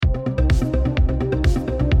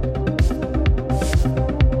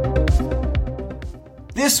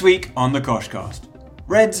This week on the Koshcast,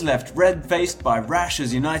 Reds left red-faced by rash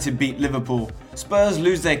as United beat Liverpool, Spurs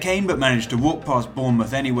lose their cane but manage to walk past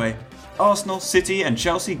Bournemouth anyway, Arsenal, City and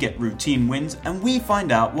Chelsea get routine wins, and we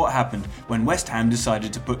find out what happened when West Ham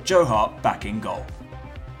decided to put Joe Hart back in goal.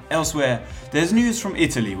 Elsewhere, there's news from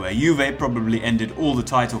Italy where Juve probably ended all the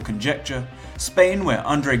title conjecture, Spain where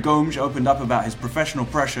Andre Gomes opened up about his professional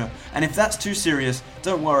pressure, and if that's too serious,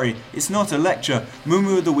 don't worry, it's not a lecture,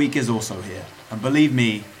 Mumu of the Week is also here. And believe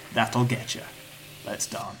me, that'll get you. Let's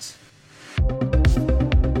dance.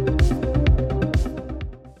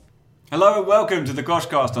 Hello, welcome to the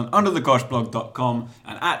Koshcast on underthekoshblog.com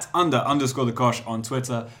and at _the_Kosh on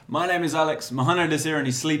Twitter. My name is Alex, Mohamed is here and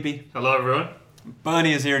he's sleepy. Hello everyone.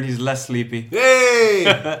 Bernie is here and he's less sleepy.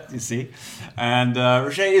 Yay! You see? And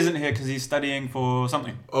Rocher isn't here because he's studying for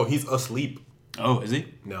something. Oh, he's asleep. Oh, is he?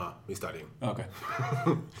 No, he's studying. Okay.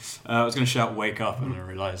 I was going to shout wake up and I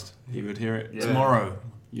realised he would hear it tomorrow.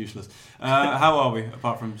 Useless. How are we,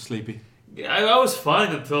 apart from sleepy? I was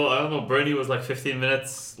fine until, I don't know, Bernie was like 15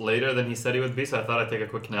 minutes later than he said he would be, so I thought I'd take a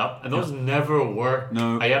quick nap. And those never work.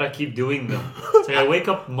 No. I gotta keep doing them. So I wake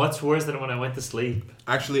up much worse than when I went to sleep.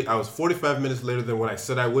 Actually, I was 45 minutes later than what I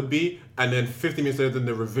said I would be, and then 50 minutes later than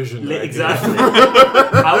the revision. Exactly.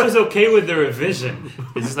 I was okay with the revision.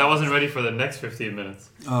 It's just I wasn't ready for the next 15 minutes.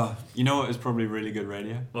 You know what is probably really good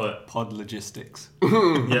radio? What? Pod logistics.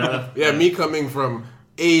 Yeah, me coming from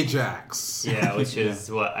Ajax. Yeah, which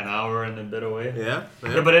is, what, an hour and a bit away? Yeah.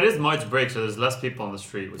 Yeah, but it is March break, so there's less people on the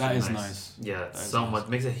street, which That is is nice. nice. Yeah, it's That is somewhat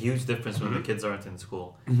makes a huge difference when the kids aren't in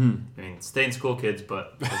school. Mm-hmm. I mean, stay in school, kids,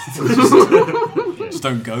 but Just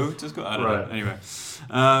don't go to school. I don't know. Anyway.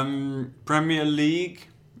 Premier League,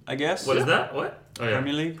 I guess. What is that? What? Oh, yeah.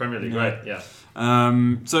 Premier League? Premier League, Yeah. right, yeah.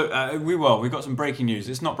 We got some breaking news.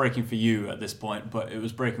 It's not breaking for you at this point, but it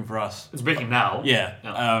was breaking for us. It's breaking now. Yeah.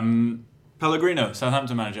 Pellegrino,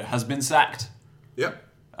 Southampton manager, has been sacked. Yep.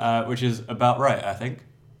 Which is about right, I think.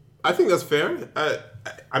 I think that's fair.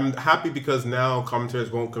 I'm happy because now commentators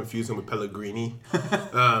won't confuse him with Pellegrini.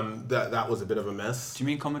 That was a bit of a mess. Do you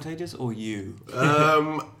mean commentators or you?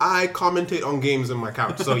 I commentate on games on my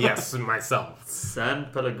couch, so yes, myself. San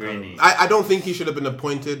Pellegrini. I don't think he should have been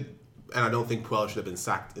appointed, and I don't think Puel should have been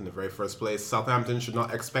sacked in the very first place. Southampton should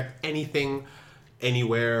not expect anything,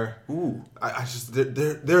 anywhere. Ooh. I just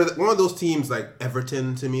they're one of those teams like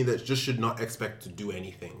Everton to me that just should not expect to do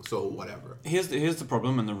anything. So whatever. Here's the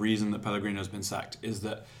problem, and the reason that Pellegrino's been sacked is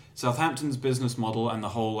that Southampton's business model and the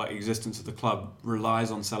whole existence of the club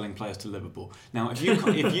relies on selling players to Liverpool. Now, if you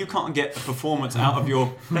can't get a performance out of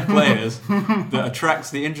your players that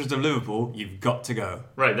attracts the interest of Liverpool, you've got to go.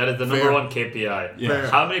 Right, that is the number one KPI.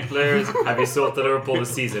 Yeah. How many players have you sold to Liverpool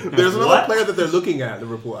this season? There's another player that they're looking at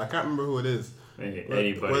Liverpool. I can't remember who it is.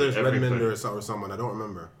 Anybody. Whether it's every Redmond player. or someone, I don't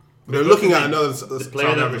remember. They're looking at another the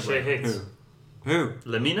player that Rocher player. hates. Who?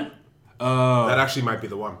 Lamina? Oh. That actually might be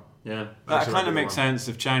the one. Yeah. That Actually kind of might be makes the one. sense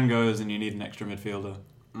if Chan goes and you need an extra midfielder.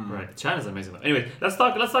 Right. Chan is amazing though. Anyway, let's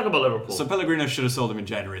talk about Liverpool. So Pellegrino should have sold him in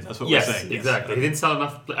January. That's what yes, we're saying. exactly. He didn't sell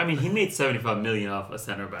enough. I mean, he made 75 million off a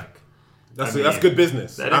centre back. That's I that's mean, good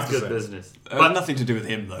business. That I is have to good say. business. But nothing to do with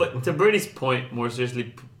him though. But to Bernie's point, more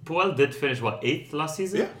seriously, Puel did finish 8th last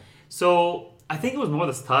season. Yeah. So I think it was more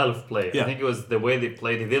the style of play. Yeah. I think it was the way they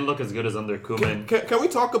played. He didn't look as good as under Koeman. Can we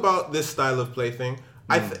talk about this style of play thing?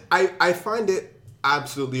 I find it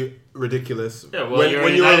absolutely ridiculous. Yeah, well, you're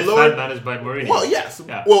a United fan managed by Mourinho. Well, yes.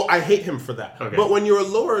 Yeah. Well, I hate him for that. Okay. But when you're a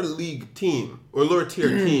lower league team or lower tier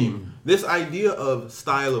team, this idea of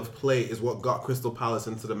style of play is what got Crystal Palace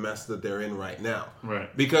into the mess that they're in right now.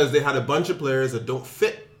 Right. Because they had a bunch of players that don't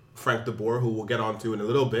fit Frank de Boer, who we'll get onto in a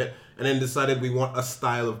little bit, and then decided we want a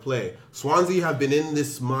style of play. Swansea have been in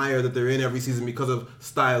this mire that they're in every season because of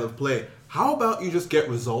style of play. How about you just get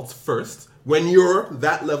results first when you're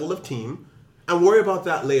that level of team and worry about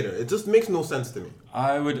that later? It just makes no sense to me.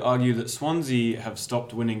 I would argue that Swansea have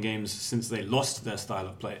stopped winning games since they lost their style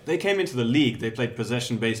of play. They came into the league, they played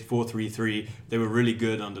possession-based 4-3-3. They were really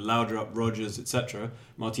good under Laudrup, Rodgers, etc.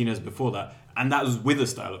 Martinez before that. And that was with a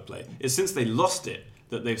style of play. It's since they lost it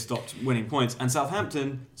that they've stopped winning points. And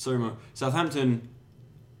Southampton,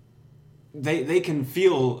 they can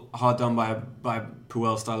feel hard done by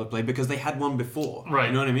Puel's style of play because they had one before. Right.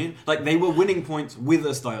 You know what I mean? Like, they were winning points with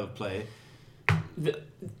a style of play.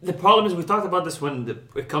 The problem is we talked about this when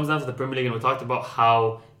it comes down to the Premier League, and we talked about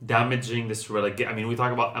how damaging this relegation. I mean, we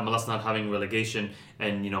talk about MLS not having relegation,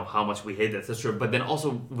 and how much we hate that. That's true. But then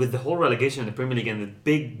also with the whole relegation in the Premier League and the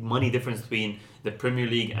big money difference between the Premier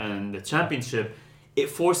League and the Championship, it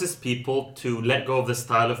forces people to let go of the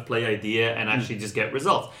style of play idea and actually just get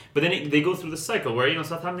results. But then they go through the cycle where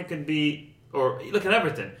Southampton could be, or look at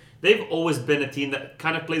Everton. They've always been a team that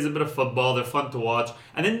kind of plays a bit of football. They're fun to watch.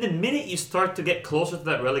 And then the minute you start to get closer to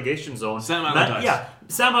that relegation zone, Sam Allardyce.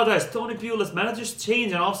 Sam Allardyce, Tony Pulis, managers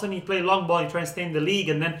change, and all of a sudden you play long ball, you try and stay in the league,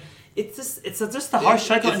 and then it's just a harsh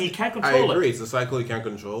cycle, and you can't control it. I agree. It's a cycle you can't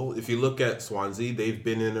control. If you look at Swansea, they've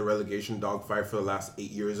been in a relegation dogfight for the last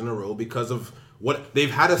 8 years in a row because of what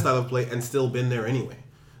they've had a style of play and still been there anyway.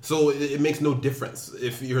 So it makes no difference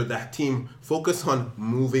if you're that team. Focus on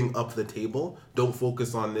moving up the table. Don't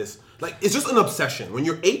focus on this. Like, it's just an obsession. When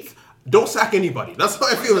you're 8th, don't sack anybody. That's how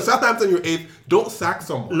I feel. In Southampton, you're 8th. Don't sack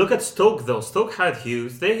someone. Look at Stoke, though. Stoke had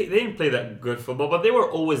Hughes. They didn't play that good football, but they were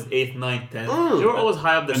always 8th, 9th, 10th. They were always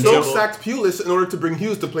high up the Stoke table. sacked Pulis in order to bring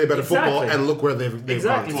Hughes to play better football, and look where they've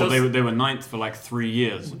Exactly. gone. Well, they were 9th for like 3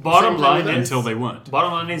 years. Bottom line is, until they weren't.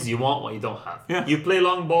 Bottom line is, you want what you don't have. Yeah. You play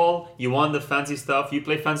long ball, you want the fancy stuff. You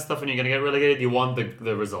play fancy stuff and you're going to get relegated, you want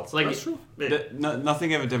the results. Like, That's true.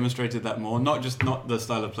 Nothing ever demonstrated that more. Not the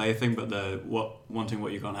style of play thing, but wanting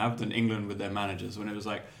what you can't have than England with their managers. When it was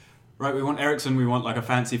like, right, we want Ericsson, we want like a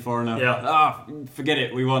fancy foreigner. Yeah. Forget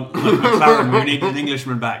it. We want like McLaren, we need an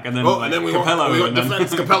Englishman back. And then, we Capello. want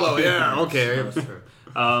defense Capello. Yeah, okay. That's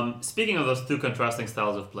true. Speaking of those two contrasting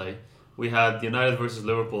styles of play, we had United versus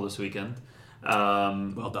Liverpool this weekend.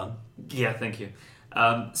 Well done. Yeah, thank you.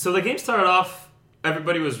 So the game started off,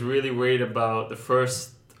 everybody was really worried about the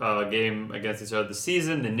first game against each other this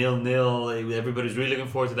season, the 0-0. Everybody was really looking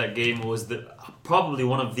forward to that game. It was probably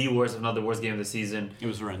one of the worst, if not the worst game of the season. It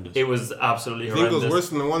was horrendous. It was absolutely You think horrendous. it was worse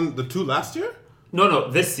than the two last year? No,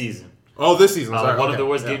 this season. Oh, this season. Sorry. One of the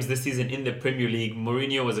worst games this season in the Premier League.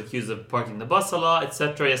 Mourinho was accused of parking the bus a lot,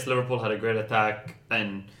 etc. Yes, Liverpool had a great attack,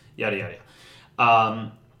 and yada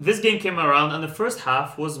yada. This game came around, and the first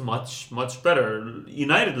half was much, much better.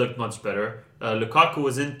 United looked much better. Lukaku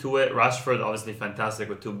was into it. Rashford, obviously fantastic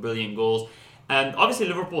with 2 billion goals. And obviously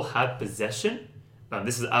Liverpool had possession.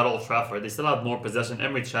 This is at Old Trafford. They still had more possession.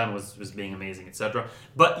 Emre Can was being amazing, etc.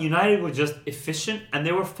 But United were just efficient, and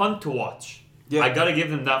they were fun to watch. Yeah. I got to give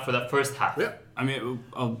them that for that first half. Yeah. I mean,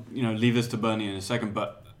 I'll leave this to Bernie in a second,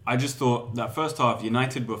 but I just thought that first half,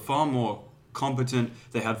 United were far more competent.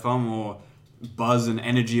 They had far more buzz and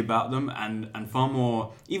energy about them, and far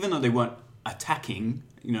more. Even though they weren't attacking,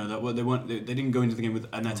 they didn't go into the game with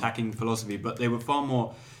an attacking philosophy, but they were far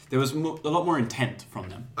more. There was a lot more intent from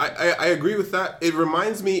them. I agree with that. It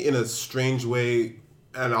reminds me in a strange way,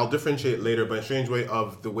 and I'll differentiate later, but in a strange way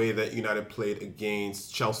of the way that United played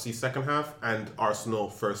against Chelsea second half and Arsenal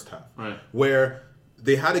first half. Right. Where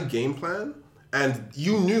they had a game plan, and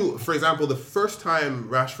you knew, for example, the first time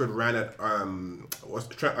Rashford ran at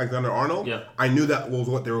Trent Alexander-Arnold, yeah. I knew that was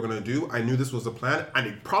what they were going to do. I knew this was the plan,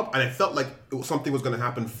 and I felt like something was going to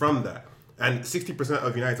happen from that. And 60%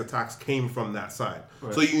 of United's attacks came from that side.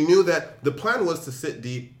 Right. So you knew that the plan was to sit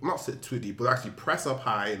deep, not sit too deep, but actually press up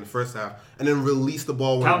high in the first half and then release the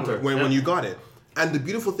ball when you got it. And the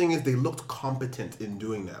beautiful thing is they looked competent in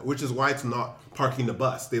doing that, which is why it's not parking the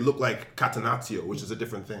bus. They look like Catenaccio, which is a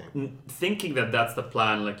different thing. Thinking that that's the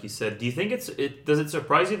plan, like you said, do you think does it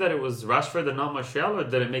surprise you that it was Rashford and not Martial, or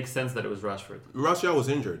did it make sense that it was Rashford? Martial was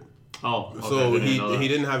injured. Oh, okay. So he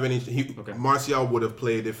didn't have any. Martial would have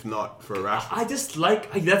played if not for Rashford. I just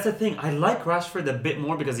that's the thing. I like Rashford a bit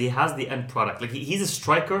more because he has the end product. Like he's a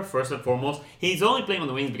striker first and foremost. He's only playing on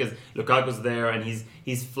the wings because Lukaku's there and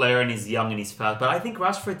he's flair and he's young and he's fast. But I think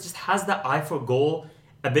Rashford just has that eye for goal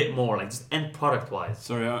a bit more, like just end product wise.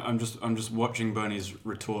 Sorry, I'm just watching Bernie's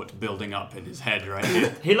retort building up in his head right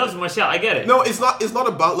here. He loves Martial. I get it. No, it's not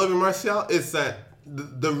about loving Martial. It's that.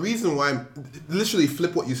 The reason why, literally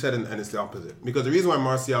flip what you said and it's the opposite. Because the reason why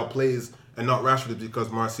Martial plays and not Rashford is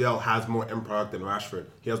because Martial has more end product than Rashford.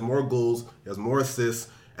 He has more goals, he has more assists,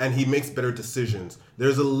 and he makes better decisions.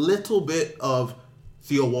 There's a little bit of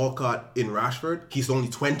Theo Walcott in Rashford. He's only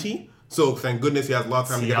 20, so thank goodness he has a lot of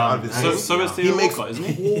time to get out of his game. So is Theo Walcott, isn't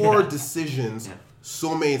he? Poor decisions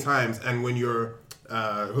so many times, and when you're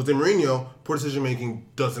Jose Mourinho, poor decision making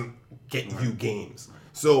doesn't get you games.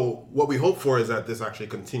 So what we hope for is that this actually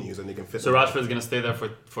continues and they can fit. So Rashford's going to stay there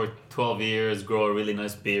for 12 years, grow a really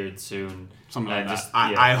nice beard soon. Something like that.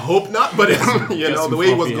 I hope not, but the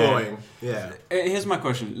way it was going. Yeah. Here's my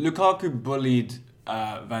question. Lukaku bullied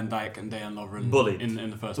Van Dijk and Dejan Lovren in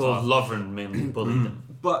the first half. Well, Lovren mainly bullied them.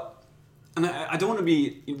 But, and I don't want to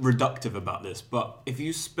be reductive about this, but if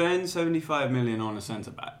you spend 75 million on a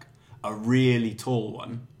centre-back, a really tall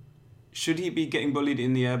one, should he be getting bullied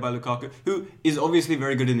in the air by Lukaku, who is obviously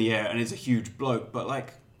very good in the air and is a huge bloke,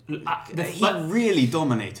 but he really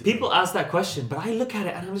dominated. People ask that question, but I look at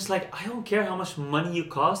it and I'm just like, I don't care how much money you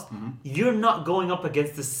cost. You're not going up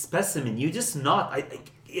against this specimen. You're just not.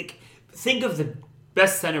 Think of the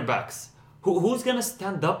best centre backs Who's gonna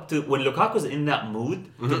stand up to when Lukaku's in that mood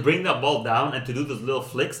to bring that ball down and to do those little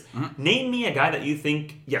flicks? Name me a guy that you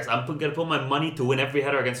think, yes, I'm gonna put my money to win every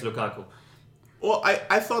header against Lukaku. Well,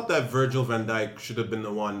 I thought that Virgil van Dijk should have been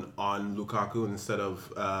the one on Lukaku instead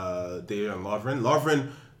of Dejan Lovren.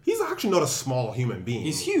 Lovren, he's actually not a small human being.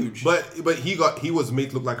 He's huge. But he was made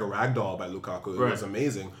to look like a rag doll by Lukaku. It was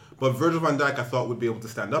amazing. But Virgil van Dijk, I thought, would be able to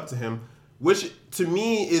stand up to him, which to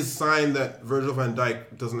me is sign that Virgil van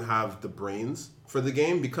Dijk doesn't have the brains for the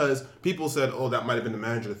game, because people said, oh, that might have been the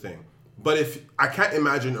manager thing. But if I can't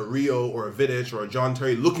imagine a Rio or a Vidic or a John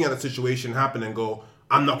Terry looking at the situation happen and go,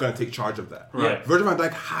 I'm not going to take charge of that. Right. Virgil van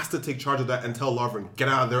Dijk has to take charge of that and tell Lovren, get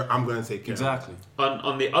out of there, I'm going to take care Exactly.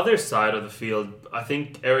 On the other side of the field, I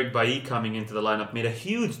think Eric Bailly coming into the lineup made a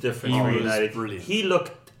huge difference for was United. brilliant. He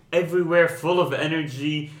looked everywhere, full of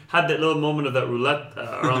energy, had that little moment of that roulette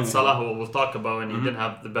around Salah, who we'll talk about, and he didn't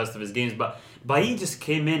have the best of his games. But Bailly just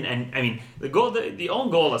came in, and I mean, the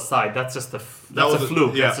own goal aside, that's just a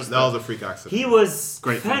fluke. Yeah, That's just that was a freak accident. He was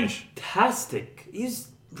Great finish. fantastic. He's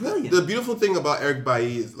brilliant. The beautiful thing about Eric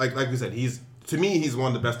Bailly is, like we said, to me, he's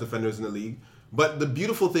one of the best defenders in the league. But the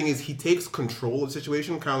beautiful thing is he takes control of the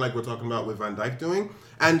situation, kind of like we're talking about with Van Dijk doing.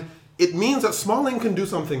 And it means that Smalling can do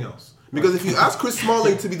something else. Because if you ask Chris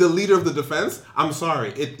Smalling to be the leader of the defense, I'm sorry,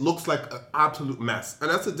 it looks like an absolute mess.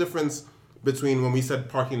 And that's the difference between when we said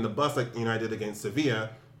parking the bus like United against Sevilla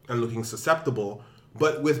and looking susceptible.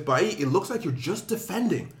 But with Bailly, it looks like you're just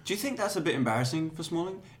defending. Do you think that's a bit embarrassing for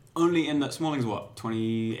Smalling? Only in that Smalling's what,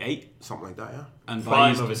 28? Something like that, yeah. And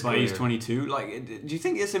Prime of his Bailly's career. 22. Like, do you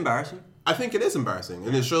think it's embarrassing? I think it is embarrassing,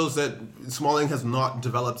 and it shows that Smalling has not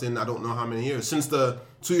developed in I don't know how many years. Since the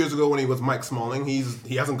 2 years ago when he was Mike Smalling,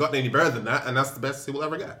 he hasn't gotten any better than that, and that's the best he will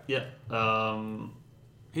ever get. Yeah.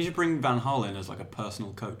 He should bring Van Gaal in as like a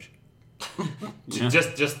personal coach. Yeah. Just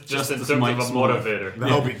in Just terms as of a Mike Smalling. motivator.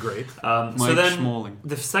 That would be great. So Mike then Smalling.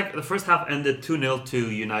 the first half ended 2-0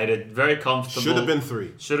 to United. Very comfortable. Should have been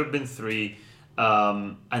 3. Should have been 3.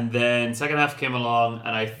 And then second half came along,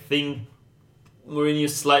 and I think Mourinho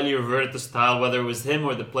slightly reverted the style, whether it was him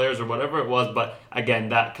or the players or whatever it was. But again,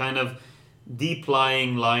 that kind of deep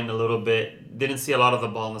lying line a little bit. Didn't see a lot of the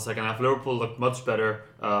ball in the second half. Liverpool looked much better.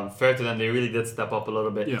 Fair to them, they really did step up a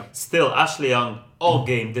little bit. Yeah. Still, Ashley Young all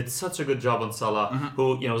game did such a good job on Salah,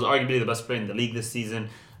 who was arguably the best player in the league this season.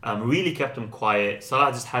 Really kept him quiet.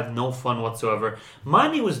 Salah just had no fun whatsoever.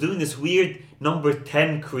 Mane was doing this weird number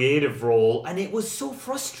 10 creative role, and it was so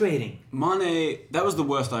frustrating. Mane, that was the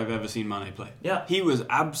worst I've ever seen Mane play. Yeah. He was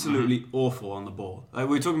absolutely awful on the ball. Like,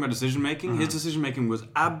 we were talking about decision making. His decision making was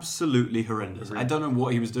absolutely horrendous. I don't know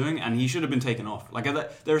what he was doing, and he should have been taken off. Like,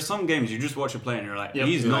 there are some games you just watch a play and you're like, Yep.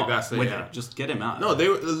 he's You're not like, that's it, with yeah. it. Just get him out. No,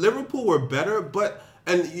 Liverpool were better,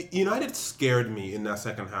 and United scared me in that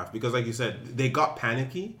second half because, like you said, they got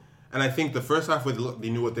panicky. And I think the first half, they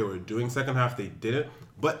knew what they were doing. Second half, they didn't.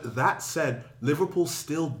 But that said, Liverpool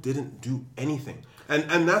still didn't do anything.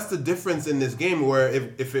 And that's the difference in this game where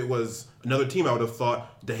if it was another team, I would have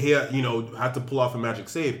thought De Gea, had to pull off a magic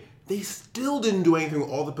save. They still didn't do anything with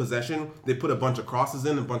all the possession. They put a bunch of crosses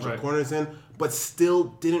in, a bunch of corners in, but still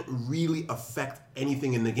didn't really affect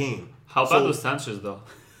anything in the game. How bad was Sanchez, though?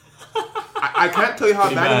 I can't tell you how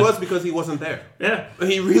Pretty bad he bad. was because he wasn't there. Yeah.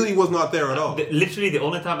 He really was not there at all. Literally, the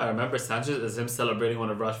only time I remember Sanchez is him celebrating one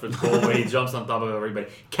of Rashford's goal where he jumps on top of everybody.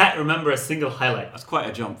 Can't remember a single highlight. That's quite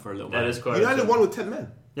a jump for a little That while. is quite. United won with 10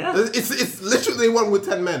 men. Yeah. It's literally one with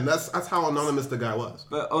 10 men. That's how anonymous the guy was.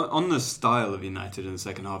 But on the style of United in the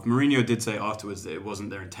second half, Mourinho did say afterwards that it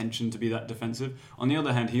wasn't their intention to be that defensive. On the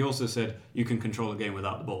other hand, he also said you can control a game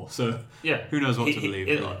without the ball. So Yeah. who knows what to believe.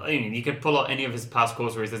 You can pull out any of his past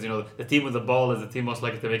quotes where he says, the team with the ball is the team most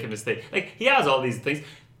likely to make a mistake. Like, he has all these things.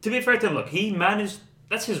 To be fair to him, look, he managed,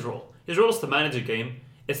 that's his role. His role is to manage a game.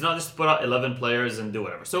 It's not just to put out 11 players and do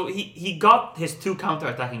whatever. So he got his 2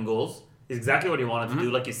 counter-attacking goals. Exactly what he wanted to do,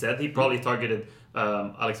 like you said. He probably targeted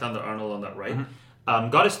Alexander-Arnold on that right.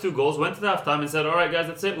 Got his 2 goals, went to the halftime and said, all right, guys,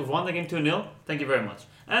 that's it. We've won the game 2-0. Thank you very much.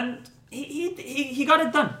 And he got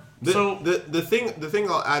it done. The thing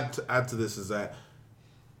I'll add to this is that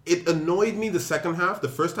it annoyed me the second half. The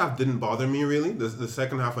first half didn't bother me really. The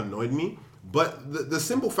second half annoyed me. But the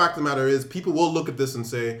simple fact of the matter is people will look at this and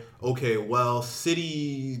say, okay, well,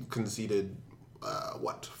 City conceded,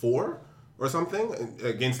 4? Or something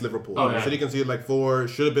against Liverpool. Oh, yeah. City conceded like 4,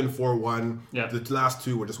 should have been 4-1. Yeah. The last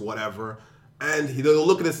 2 were just whatever. And they'll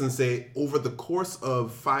look at this and say, over the course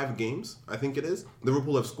of 5 games, I think it is,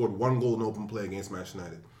 Liverpool have scored 1 goal in open play against Manchester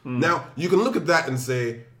United. Now, you can look at that and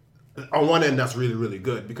say, on one end, that's really, really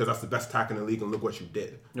good because that's the best attack in the league and look what you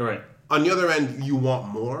did. You're right. On the other end, you want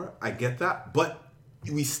more. I get that. But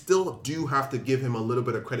we still do have to give him a little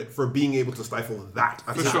bit of credit for being able to stifle that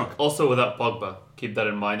attack. For sure. Also without Pogba, keep that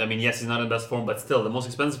in mind. I mean, yes, he's not in best form, but still, the most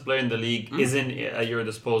expensive player in the league isn't at your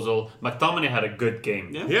disposal. McTominay had a good game.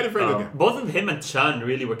 Yeah. He had a very good game. Both of him and Chan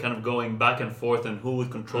really were kind of going back and forth on who would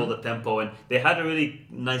control the tempo, and they had a really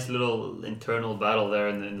nice little internal battle there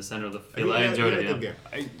in the center of the field. I enjoyed it. Good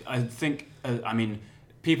Yeah. game. I think,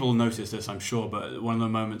 people noticed this, I'm sure, but one of the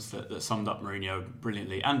moments that summed up Mourinho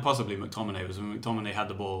brilliantly, and possibly McTominay, was when McTominay had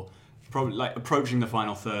the ball, probably like approaching the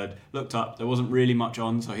final third, looked up, there wasn't really much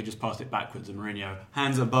on, so he just passed it backwards, and Mourinho,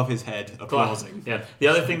 hands above his head, applauding. Yeah. The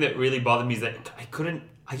other thing that really bothered me is that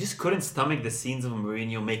I just couldn't stomach the scenes of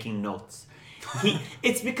Mourinho making notes.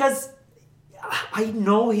 It's because I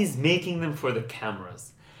know he's making them for the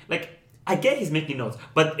cameras. Like, I get he's making notes,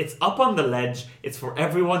 but it's up on the ledge. It's for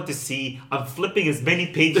everyone to see. I'm flipping as many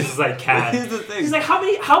pages as I can. Here's the thing. He's like,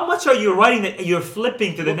 how much are you writing that you're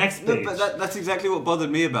flipping to the next page? No, but that's exactly what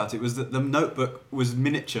bothered me about it, was that the notebook was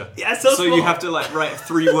miniature. Yeah, so you small. have to like write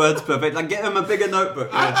 3 words per page. Like, get him a bigger notebook.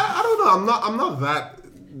 I don't know. I'm not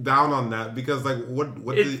that down on that because like what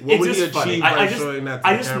would It's he just funny. achieve by I just- showing that? To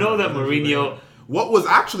I the just camera? know that Mourinho. What was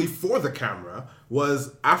actually for the camera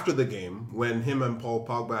was after the game when him and Paul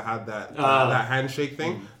Pogba had that handshake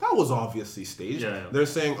thing. That was obviously staged. Yeah. They're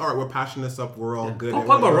saying, "All right, we're patching this up. We're all good." Paul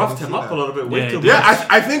Everyone Pogba wants roughed to him see up that. a little bit way Yeah, too he much. Yeah,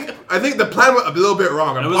 I think the plan was a little bit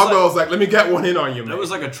wrong. And It was Pogba like- was like, "Let me get one in on you, man." It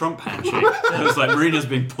was like a Trump handshake. It was like Mourinho's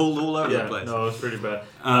being pulled all over the Yeah, place. no, it was pretty bad.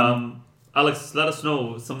 Alex, let us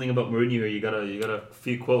know something about Mourinho. You got a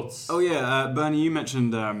few quotes. Oh yeah, Bernie, you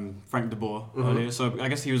mentioned Frank de Boer earlier. So I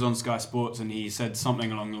guess he was on Sky Sports and he said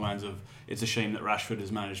something along the lines of, "It's a shame that Rashford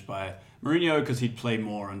is managed by Mourinho because he'd play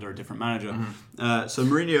more under a different manager." So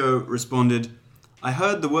Mourinho responded, "I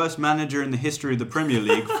heard the worst manager in the history of the Premier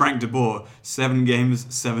League, Frank de Boer, 7 games,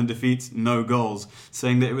 7 defeats, no goals,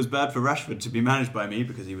 saying that it was bad for Rashford to be managed by me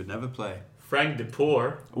because he would never play." Frank de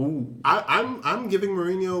Boer. Ooh, I'm giving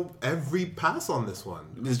Mourinho every pass on this one.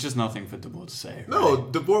 there's just nothing for de Boer to say. No,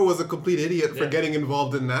 De Boer was a complete idiot for getting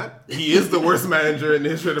involved in that. He is the worst manager in the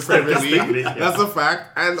history of the Premier League. Yeah. That's a fact.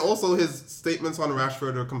 And also his statements on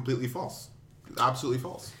Rashford are completely false. Absolutely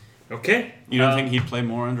false. Okay. You don't think he'd play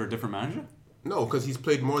more under a different manager? No, because he's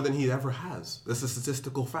played more than he ever has. That's a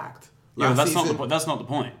statistical fact. Yeah, Last that's not the season- point. That's not the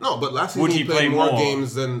point. No, but last season Would he he played play more more?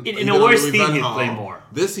 games than In he a did under worse Louis team, van he'd Gaal. play more.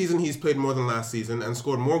 This season he's played more than last season and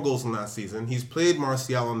scored more goals than last season. He's played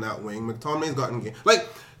Martial on that wing. McTominay's gotten game. Like,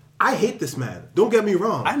 I hate this man. Don't get me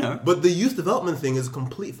wrong. I know. But the youth development thing is a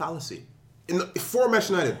complete fallacy. For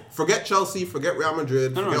Manchester United, forget Chelsea, forget Real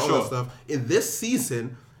Madrid, No, forget all sure. that stuff. In this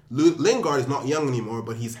season, Lingard is not young anymore,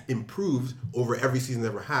 but he's improved over every season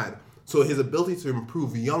they've ever had. So his ability to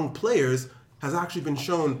improve young players has actually been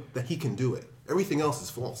shown that he can do it. Everything else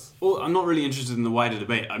is false. Well, I'm not really interested in the wider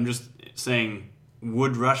debate. I'm just saying,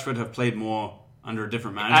 would Rashford have played more under a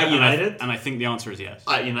different manager? At United? And I think the answer is yes.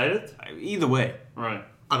 At United? Either way. Right.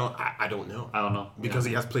 I don't know. I don't know. Because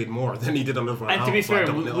he has played more than he did under Van Gaal. And to be so I fair,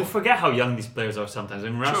 don't know. we forget how young these players are sometimes. I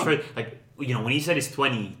mean, Rashford, like, you know, when he said he's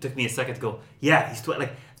 20, it took me a second to go, yeah, he's 20.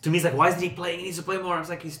 Like, to me, it's like, why isn't he playing? He needs to play more. I was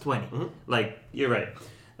like, he's 20. Like, you're right.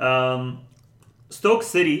 Stoke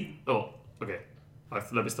City. Oh, okay.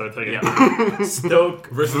 Let me start again. Stoke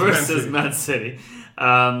versus Man City.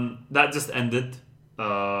 That just ended.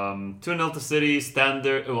 2-0 to City.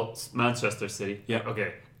 Standard. Well, Manchester City. Yeah.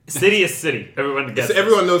 Okay. City is City. Everyone gets it.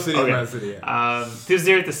 Everyone knows City Okay. and Man City. Yeah.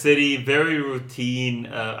 2-0 to City. Very routine.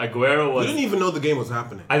 Aguero You was. didn't even know the game was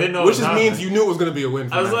happening. I didn't know. Which it was means happening. you knew it was going to be a win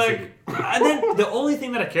for I was Man like, City. and then the only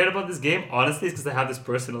thing that I cared about this game, honestly, is because I have this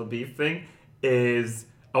personal beef thing. Is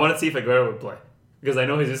I want to see if Aguero would play. Because I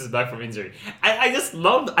know Jesus is back from injury. I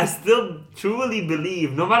still truly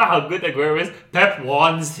believe, no matter how good Aguero is, Pep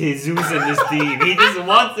wants Jesus in his team. He just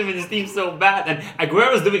wants him in his team so bad. And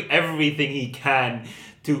Aguero is doing everything he can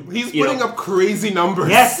to... He's putting up crazy numbers.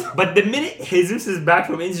 Yes, but the minute Jesus is back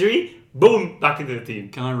from injury, boom, back into the team.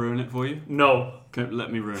 Can I ruin it for you? No.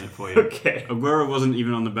 Let me ruin it for you. Okay. Aguero wasn't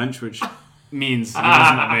even on the bench, which means he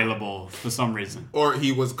wasn't available for some reason. Or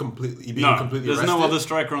he was completely No, completely there's rested. no other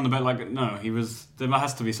striker on the bench. Like, no, he was. There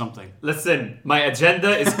has to be something. Listen, my agenda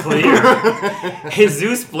is clear.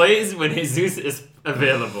 Jesus plays when Jesus is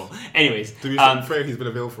available. Anyways, To be fair, he's been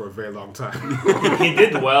available for a very long time. he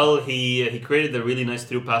did well. He created a really nice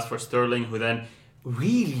through pass for Sterling, who then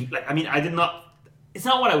really, like, I mean, I did not. It's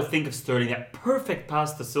not what I would think of Sterling. That perfect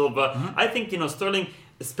pass to Silva. I think, Sterling,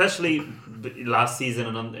 especially last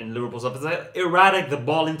season and in Liverpool's up, it's like erratic. The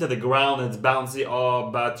ball into the ground, it's bouncy. Oh,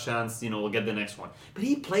 bad chance. We'll get the next one. But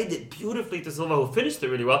he played it beautifully to Silva, who finished it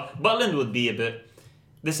really well. Butland would be a bit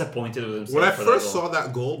disappointed with himself. When I for first that goal. saw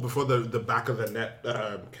that goal before the back of the net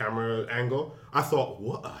camera angle, I thought,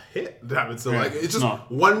 what a hit, Davidson. Yeah, Like, it's just no.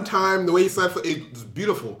 one time, the way he said it's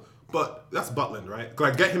beautiful. But that's Butland, right?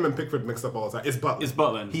 Like, get him and Pickford mixed up all the time. It's Butland. It's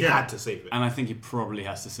Butland. He Yeah. had to save it. And I think he probably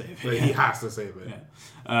has to save it. Like, he has to save it.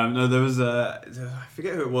 Yeah. No, there was I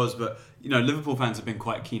forget who it was, but Liverpool fans have been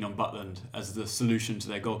quite keen on Butland as the solution to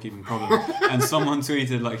their goalkeeping problem. And someone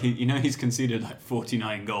tweeted like he's conceded like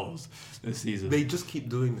 49 goals this season. They just keep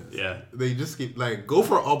doing this. Yeah. They just keep, like, go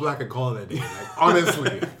for All Black and call it a day. Like,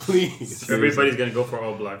 honestly, please. Everybody's gonna go for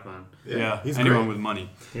All Black, man. Yeah, he's anyone great. with money.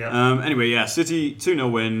 Yeah. Anyway, City 2-0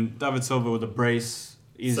 win. David Silva with a brace.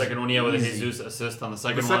 Second one, with a easy. Jesus assist on the The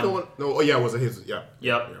second, second one, no, oh yeah, was it his? Yeah.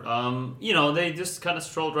 Yep. They just kind of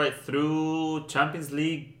strolled right through Champions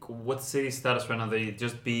League. What's City's status right now? They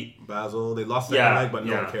just beat. Basel, they lost their leg, but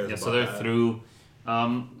no one cares yeah. about So they're that. through.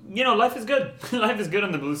 Life is good. Life is good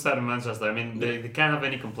on the blue side of Manchester. I mean, they can't have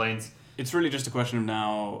any complaints. It's really just a question of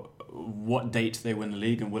now what date they win the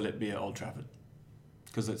league and will it be at Old Trafford?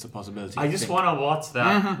 Because it's a possibility. I just want to watch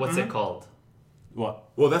that. What's it called? What?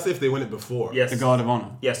 Well, that's if they win it before. Yes. The Guard of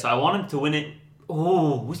Honor. Yes, so I want him to win it.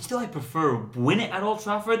 Oh, which do I prefer? Win it at Old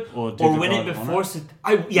Trafford Or do the win it Guard of before?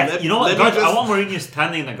 Honor? You know what? let me I want Mourinho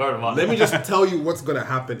standing in the Guard of Honor. Let me just tell you what's going to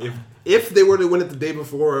happen if they were to win it the day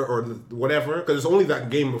before or whatever, because it's only that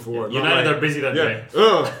game before. not United like- are busy that day.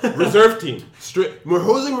 Reserve team.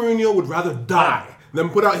 Jose Mourinho would rather die than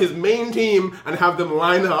put out his main team and have them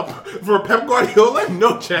line up for Pep Guardiola.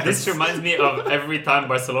 No chance. This reminds me of every time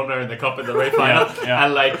Barcelona are in the Cup in the Rey final, yeah.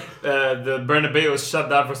 and like the Bernabeu is shut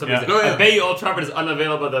down for some reason. Oh, yeah. I bet you Old Trafford is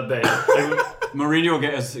unavailable that day. Like, Mourinho will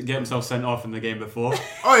get himself sent off in the game before,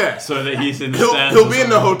 Oh yeah. so that he's in the He'll stands. be or in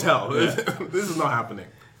the something. hotel. This is not happening.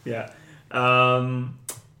 yeah.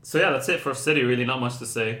 So yeah, that's it for City. Really, not much to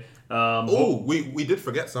say. Oh, we did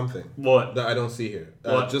forget something What? that I don't see here.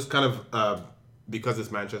 What? Just kind of because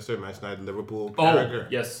it's Manchester United, Liverpool. Oh, Carragher.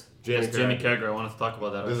 yes. Jamie Jamie Carragher. I wanted to talk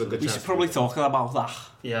about that. This is a actually. good We chance. should probably talk about that.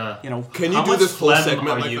 Yeah. Can you How do much this whole phlegm segment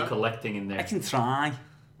are like you that? collecting in there? I can try.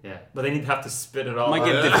 Yeah, but they need to have to spit it all Might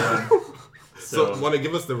out. get difficult. So, want to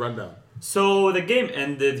give us the rundown? So the game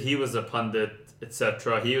ended. He was a pundit,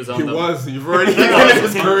 etc. He was on He the. was. You've already ended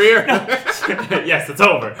his career. Yes, it's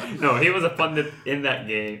over. No, he was a pundit in that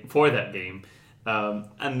game for that game,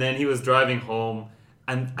 and then he was driving home,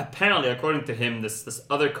 and apparently, according to him, this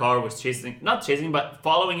other car was not chasing, but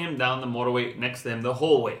following him down the motorway next to him the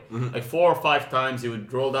whole way. Like 4 or 5 times, he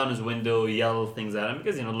would roll down his window, yell things at him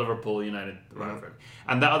because Liverpool, United, whatever.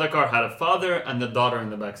 And that other car had a father and the daughter in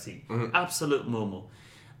the back seat. Absolute moo.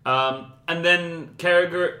 And then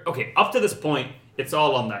Carragher. Okay, up to this point, it's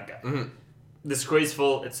all on that guy.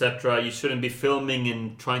 Disgraceful, etc. You shouldn't be filming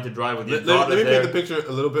and trying to drive with your Let daughter me there. paint the picture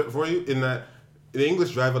a little bit for you. In that, the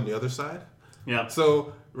English drive on the other side. Yeah.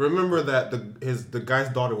 So remember that the guy's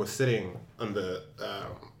daughter was sitting on the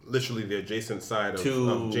literally the adjacent side of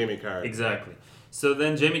Jamie Carragher. Exactly. So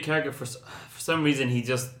then Jamie Carragher, for some reason, he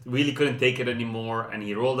just really couldn't take it anymore, and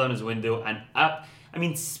he rolled down his window and up. I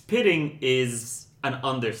mean, spitting is an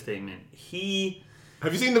understatement.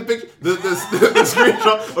 Have you seen the picture? The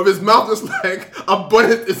screenshot of his mouth is like a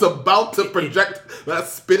bullet is about to project that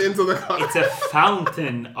spit into the car. It's a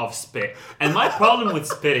fountain of spit. And my problem with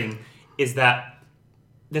spitting is that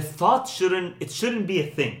the thought shouldn't be a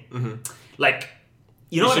thing. Like,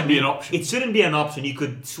 you know what I shouldn't be mean? an option. It shouldn't be an option. You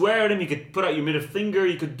could swear at him, you could put out your middle finger,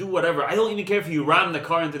 you could do whatever. I don't even care if you ram the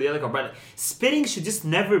car into the other car. But spitting should just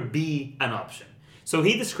never be an option. So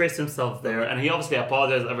he disgraced himself there, and he obviously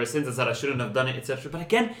apologized ever since and said, I shouldn't have done it, etc. But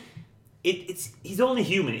again, he's only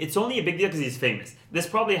human. It's only a big deal because he's famous. This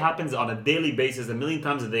probably happens on a daily basis, a million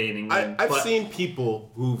times a day in England. I've seen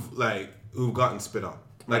people who've gotten spit on.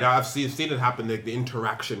 Like I've seen it happen, like the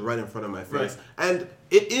interaction right in front of my face, and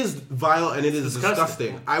it is vile and it is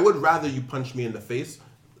disgusting. I would rather you punch me in the face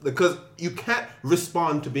because you can't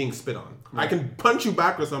respond to being spit on. I can punch you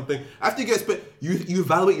back or something. After you get spit, you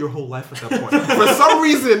evaluate your whole life at that point. For some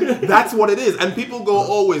reason, that's what it is. And people go,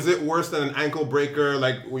 "Oh, is it worse than an ankle breaker,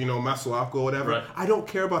 like Masuaku or whatever?" Right. I don't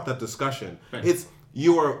care about that discussion. Right. It's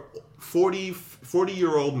you're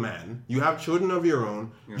 40-year-old man. You have children of your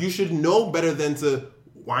own. Yeah. You should know better than to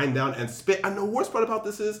wind down and spit. And the worst part about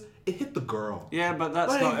this is it hit the girl. Yeah, but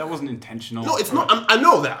that wasn't intentional. No, it's not. I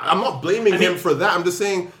know that. I'm not blaming him for that. I'm just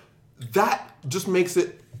saying that just makes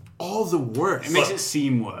it all the worse. It makes it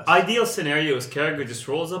seem worse. Ideal scenario is Carragher just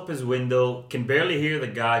rolls up his window, can barely hear the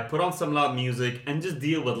guy, put on some loud music, and just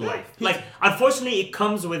deal with life. Like, unfortunately, it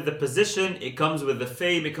comes with the position, it comes with the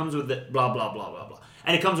fame, it comes with the blah, blah, blah, blah, blah.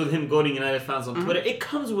 and it comes with him goading United fans on Twitter. It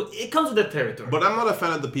comes with the territory. But I'm not a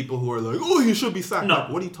fan of the people who are like, "Oh, he should be sacked." No, Like,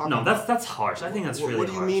 what are you talking about? No, that's harsh. I think that's really What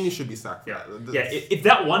do you harsh. mean he should be sacked? Yeah, For yeah.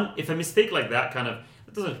 that? If a mistake like that kind of,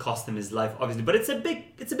 it doesn't cost him his life, obviously, but it's a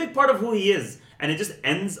big part of who he is, and it just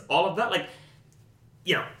ends all of that. Like,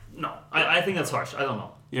 no, I think that's harsh. I don't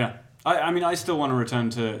know. Yeah. I mean, I still want to return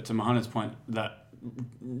to Mohammed's point that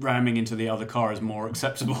ramming into the other car is more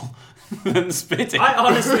acceptable than spitting. I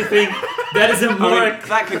honestly think that is a more.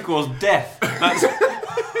 That could cause death. That's,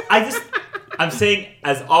 I'm saying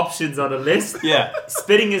as options on a list. yeah.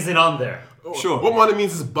 Spitting isn't on there. Sure. What Mohamed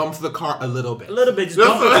means is bump the car a little bit. A little bit, just Just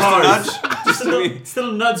bump a the nudge. cars. Just a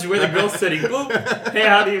little nudge where the girl's sitting. Boop. Hey,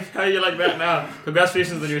 how you like that now?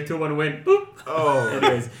 Congratulations on your 2-1 win. Boop. Oh.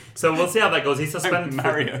 Anyways, so we'll see how that goes. He's suspended.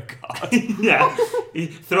 Mario Kart. Yeah. He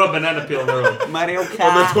threw a banana peel in the road. Mario Oh,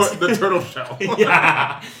 Kart. the turtle shell.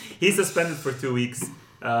 Yeah. He's suspended for 2 weeks.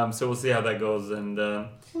 So we'll see how that goes. And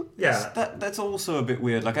yeah. That's also a bit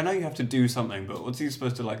weird. Like, I know you have to do something, but what's he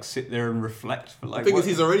supposed to, like, sit there and reflect for, like, The thing what? is,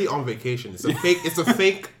 he's already on vacation. It's a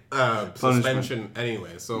fake suspension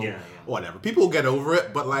anyway. So Yeah. whatever. People get over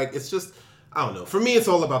it, but like it's just I don't know. For me, it's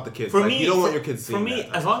all about the kids. For like, me, you don't want your kids seeing For me,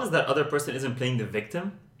 that. as long as that other person isn't playing the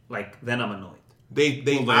victim, like, then I'm annoyed. They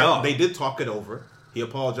did talk it over. He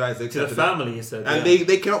apologized. They To the accepted family, he said. it. And yeah.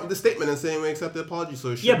 they came up with a statement and saying we accept the apology,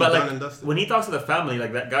 so it should Yeah, be but done like and dusted. when he talks to the family,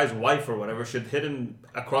 like that guy's wife or whatever should hit him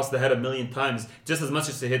across the head 1,000,000 times, just as much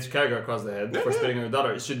as he hits Carragher across the head for spitting on her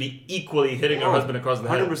daughter. It should be equally hitting her husband across the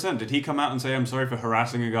head. 100%. Did he come out and say, I'm sorry for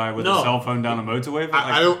harassing a guy with No. a cell phone down a motorway?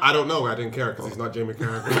 I don't know. I didn't care because he's not Jamie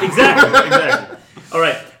Carragher. Exactly. All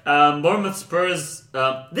right, Bournemouth Spurs.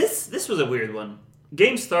 This was a weird one.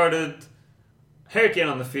 Game started. Harry Kane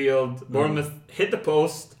on the field. Bournemouth hit the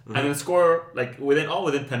post and then score like within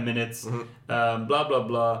 10 minutes. Blah blah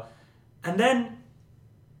blah, and then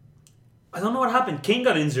I don't know what happened. Kane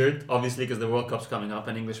got injured, obviously, because the World Cup's coming up,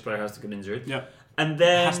 and English player has to get injured. Yeah. And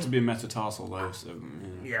then It has to be a metatarsal, though. So,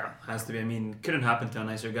 yeah, has to be. I mean, couldn't happen to a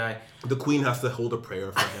nicer guy. The Queen has to hold a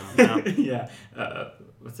prayer for him. Yeah.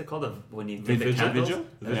 What's it called? When you lit the Vigil? candles? Vigil?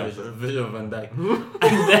 Yeah. Yeah. Vigil of Van Dijk.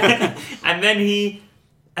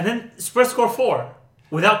 and then Spurs score 4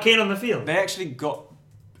 without Kane on the field. They actually got...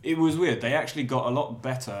 It was weird. They actually got a lot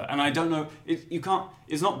better. And I don't know...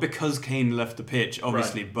 It's not because Kane left the pitch,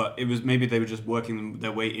 obviously, but it was maybe they were just working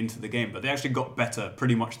their way into the game. But they actually got better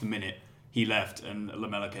pretty much the minute he left and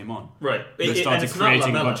Lamella came on. Right. They started it's not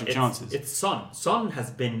creating a Lamella, bunch of chances. It's Son. Son has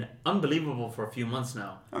been unbelievable for a few months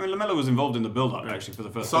now. I mean, Lamella was involved in the build-up, actually, for the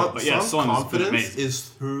first Son's goal. But yeah, Son's confidence amazing. is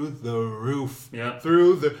through the roof. Yeah.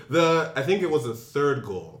 Through the I think it was the third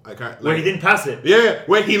goal. I can't. Where he didn't pass it. Yeah,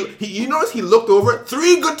 when he you notice he looked over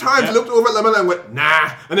 3 good times. Yeah. He looked over at Lamella and went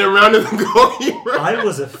nah, and then rounded the goal. I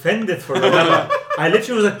was offended for Lamella. I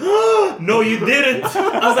literally was like, oh, no, you didn't.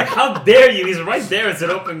 I was like, how dare you? He's right there. It's an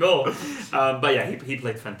open goal. But yeah, he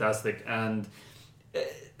played fantastic. And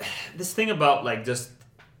this thing about, like, just,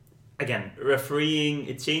 again, refereeing,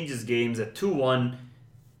 it changes games. At 2-1,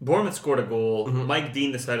 Bournemouth scored a goal. Mike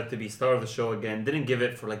Dean decided to be star of the show again. Didn't give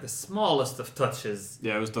it for, like, the smallest of touches.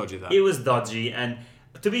 Yeah, it was dodgy, that. It was dodgy. And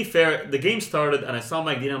to be fair, the game started and I saw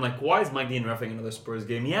Mike Dean. I'm like, why is Mike Dean refereeing another Spurs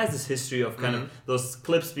game? He has this history of kind of those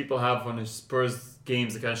clips people have on his Spurs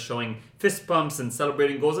games, kind of showing fist bumps and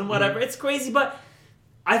celebrating goals and whatever. It's crazy, but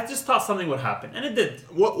I just thought something would happen, and it did.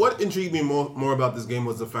 What intrigued me more about this game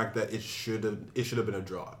was the fact that it should have been a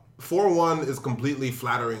draw. 4-1 is completely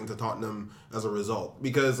flattering to Tottenham as a result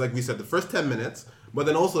because, like we said, the first 10 minutes, but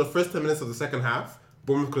then also the first 10 minutes of the second half,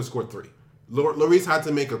 Bournemouth could have scored 3. Lloris had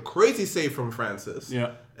to make a crazy save from Francis.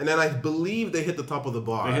 Yeah. And then I believe they hit the top of the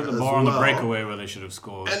bar. They hit the as bar on the well. breakaway where they should have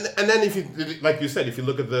scored. And then if you, like you said, if you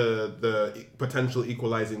look at the potential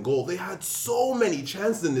equalizing goal, they had so many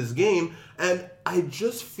chances in this game, and I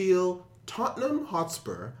just feel Tottenham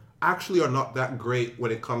Hotspur actually are not that great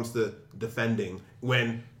when it comes to defending.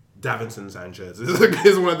 When Davinson Sanchez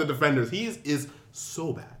is one of the defenders, he is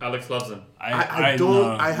so bad. Alex loves him.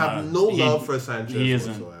 I have no love for Sanchez he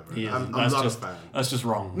isn't. whatsoever. He isn't. I'm That's not just, a fan. That's just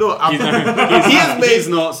wrong. No, he's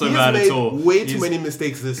not so bad at all. Way too many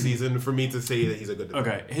mistakes this season for me to say that he's a good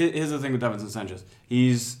defender. Okay, here's the thing with Davinson Sanchez.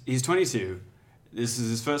 He's 22. This is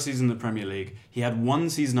his first season in the Premier League. He had 1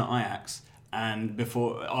 season at Ajax, and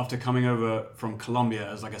after coming over from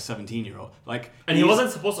Colombia as like a 17-year-old, And he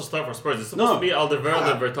wasn't supposed to start for Spurs. It's supposed to be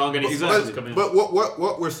Alderweireld, Vertonghen. He's supposed to come in. But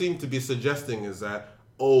what we're seem to be suggesting is that,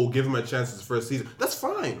 give him a chance his first season. That's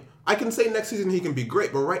fine. I can say next season he can be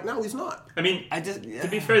great, but right now he's not. I mean, to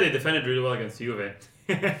be fair, they defended really well against Juve.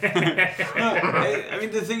 I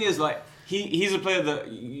mean, the thing is, like, He's a player that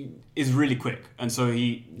is really quick, and so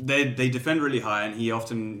they defend really high, and he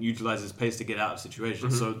often utilizes pace to get out of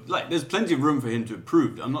situations. So like, there's plenty of room for him to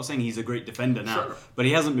improve. I'm not saying he's a great defender now, but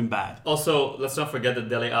he hasn't been bad. Also, let's not forget that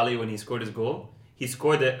Dele Alli, when he scored his goal, he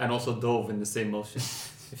scored it and also dove in the same motion.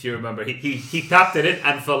 If you remember, he tapped it in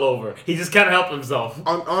and fell over. He just can't help himself.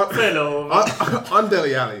 Fell over. On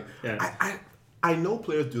Dele Alli, Yeah. I know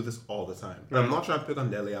players do this all the time. I'm not trying to pick on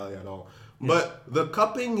Dele Alli at all. But the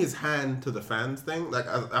cupping his hand to the fans thing, like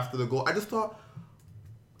after the goal, I just thought,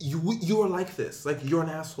 you are like this. Like, you're an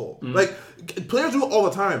asshole. Like, players do it all the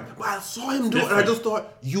time. But I saw him do it, and I just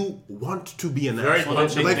thought, you want to be an asshole.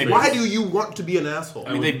 Like, why do you want to be an asshole?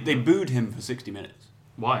 I mean, they booed him for 60 minutes.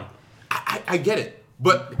 Why? I get it.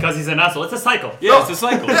 But Because he's an asshole. It's a cycle. Yeah, it's a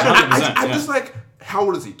cycle. 100%, I'm just like, how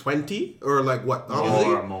old is he? 20? Or like what?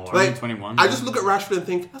 More. Like, 21. I just look at Rashford and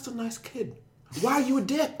think, that's a nice kid. Why are you a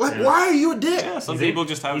dick? Like, why are you a dick? Yeah, some He's people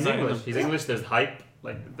just have He's that in English. them. He's English. There's hype.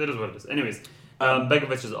 Like, that is what it is. Anyways,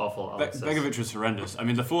 Begovic is awful. Alex says. Begovic was horrendous. I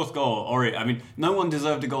mean, the fourth goal, Aurier. I mean, no one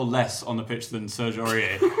deserved a goal less on the pitch than Serge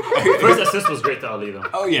Aurier. First assist was great to Ali, though.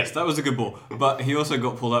 Oh yes, that was a good ball. But he also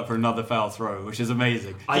got pulled up for another foul throw, which is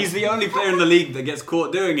amazing. He's the only player in the league that gets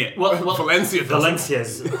caught doing it. Well,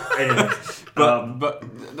 Valencia's. Anyways, But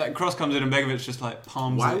that cross comes in and Begovic just like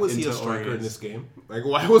palms Why it was he into a striker Aurier's. in this game? Like,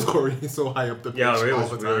 why was Aurier so high up the pitch yeah, Ray all was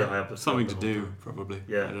the time? really high up. Something to do, probably.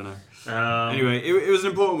 Yeah. I don't know. Um, Anyway, it was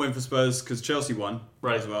an important win for Spurs because Chelsea won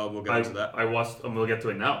as well. We'll get into that. I watched, and we'll get to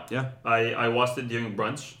it now. Yeah. I watched it during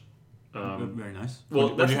brunch. Very nice. Well,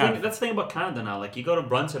 what that's did the you thing. have? That's the thing about Canada now. Like, you go to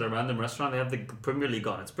brunch at a random restaurant, they have the Premier League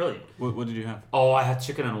on. It's brilliant. What did you have? Oh, I had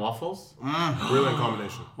chicken and waffles. Brilliant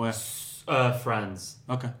combination. Where? Friends.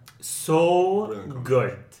 Okay. So Brilliant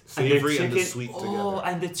good. Savory their and the sweet Oh, together.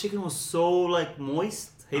 and the chicken was so like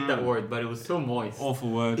moist. Hate that word, but it was so moist. Awful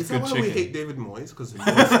word. Is Good that why chicken. we hate David Moyes? Because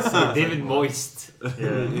David Moist. Yeah.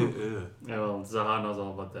 Yeah. Yeah, well, Zaha knows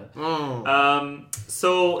all about that.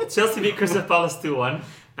 So Chelsea beat Crystal Palace 2-1,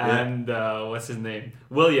 and what's his name?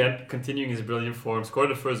 Willian, continuing his brilliant form,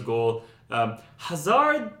 scored the first goal.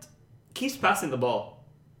 Hazard keeps passing the ball,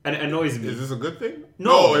 and it annoys me. Is this a good thing?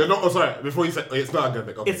 No. Oh, sorry. Before you said it's not a good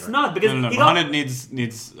thing. Okay, It's sorry. not because No. he got, Mohamed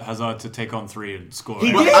needs Hazard to take on 3 and score.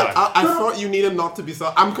 He But did. I thought you needed not to be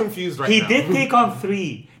so. I'm confused right he now. did take on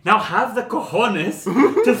 3. Now have the cojones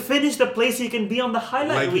to finish the place he can be on the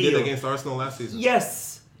highlight Like he reel. did against Arsenal last season.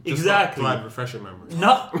 Yes, Just exactly. To add refreshing memory.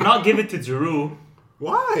 Not give it to Giroud.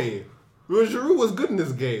 Why? Well, Giroud was good in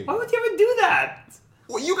this game. Why would you ever do that?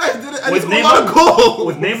 Well, you guys did it and With it's a lot of goals.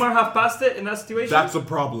 Would Neymar have passed it in that situation? That's a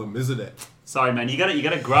problem, isn't it? Sorry, man. You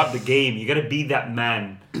gotta grab the game. You gotta be that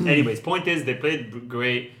man. Anyways, point is they played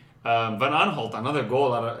great. Van Aanholt, another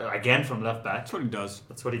goal again from left back. That's what he does.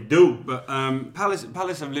 That's what he do. But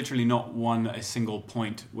Palace have literally not won a single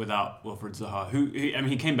point without Wilfried Zaha.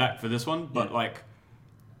 He came back for this one, but like,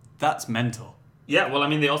 that's mental. Yeah, well, I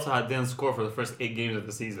mean, they also didn't score for the first 8 games of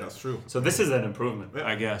the season. That's true. So this is an improvement.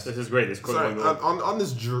 I guess. This is great. They scored Sorry, one goal. on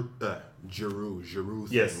this Giroud thing.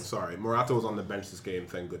 Yes. Sorry, Morata was on the bench this game.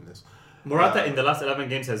 Thank goodness. Morata in the last 11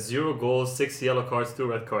 games has 0 goals, 6 yellow cards, 2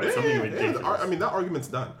 red cards. Something ridiculous. I mean, that argument's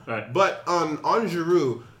done. Right. But on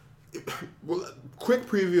Giroud, well, quick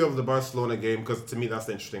preview of the Barcelona game, because to me that's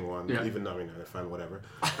the interesting one. Yeah. Even though I'm not a fan, whatever.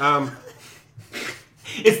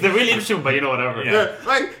 It's the really interesting one, but you know, whatever. Yeah,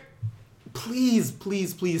 like, please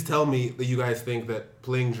tell me that you guys think that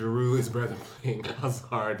playing Giroud is better than playing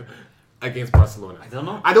Hazard against Barcelona. I don't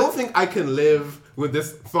know. I don't think I can live with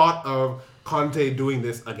this thought of Conte doing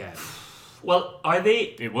this again. Well, are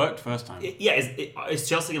they... It worked first time. Yeah, is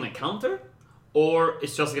Chelsea going to counter? Or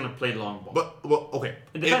is Chelsea going to play long ball? But, well, okay.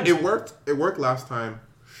 It depends. It worked. It worked last time,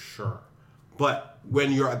 sure. But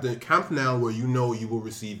when you're at the Camp Nou where you know you will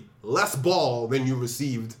receive less ball than you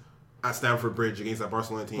received at Stamford Bridge against that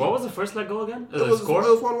Barcelona team. What was the first leg goal again? It was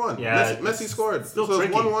 1-1. Yeah, Messi scored. still So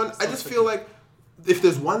tricky. it's 1-1. I Still just tricky. feel like if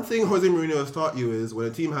there's one thing Jose Mourinho has taught you is when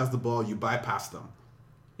a team has the ball, you bypass them.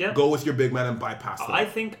 Yeah. Go with your big man and bypass them. I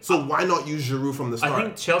think... So why not use Giroud from the start? I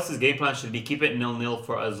think Chelsea's game plan should be keep it 0-0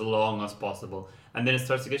 for as long as possible. And then it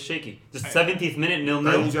starts to get shaky. Just 70th minute, That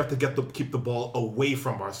means 0-0. you have to keep the ball away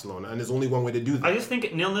from Barcelona, and there's only one way to do that. I just think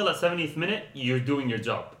 0-0 at 70th minute, you're doing your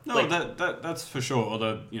job. No, Like, that's for sure.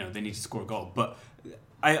 Although they need to score a goal, but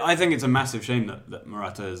I think it's a massive shame that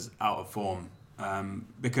Morata is out of form.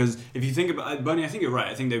 Because if you think about Bernie, I think you're right.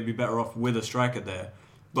 I think they'd be better off with a striker there.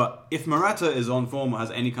 But if Morata is on form or has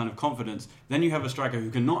any kind of confidence, then you have a striker who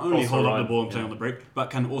can not only Also hold up run, the ball and play yeah. on the break, but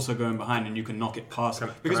can also go in behind and you can knock it past. Can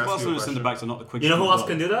I Because ask you a Barcelona's question? centre backs are not the quickest. you know who in the else world.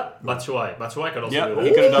 can do that? Batshuayi. Batshuayi could also Yeah, do that. he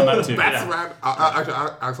could have done that too. That's Yeah. rad. Actually,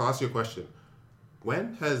 I'll ask you a question.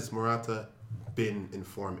 When has Morata been in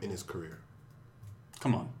form in his career?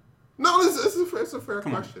 Come on. No, it's a fair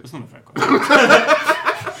Come on. question. It's not a fair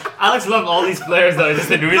question. Alex loved all these players that are just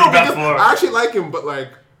in really No, bad because form. I actually like him, but like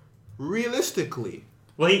realistically,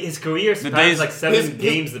 Well, his career spans days- like seven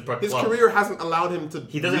games per his club. career hasn't allowed him to.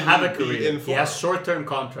 He doesn't really have a be career. in He form. has short-term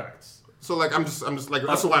contracts. So like I'm just like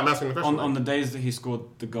that's why I'm asking the question. On the days that he scored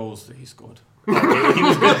the goals that he scored. He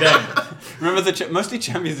was good then. Remember mostly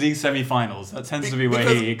Champions League semi-finals. That tends to be where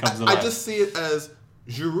Because he comes alive. I just see it as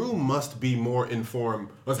Giroud must be more in form,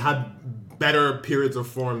 has had better periods of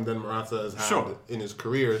form than Morata has had Sure. in his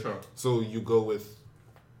career. Sure. So you go with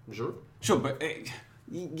Giroud. Sure, but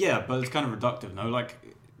yeah, but it's kind of reductive, no? Like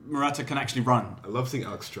Morata can actually run. I love seeing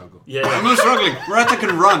Alex struggle. Yeah. I'm not struggling. Morata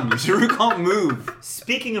can run. Giroud can't move.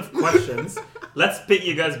 Speaking of questions, let's pit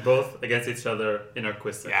you guys both against each other in our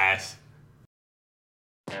quiz section. Yes.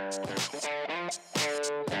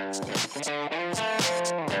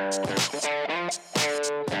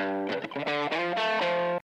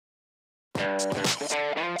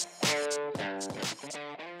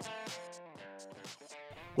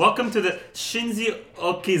 Welcome to the Shinji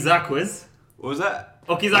Okiza quiz. What was that?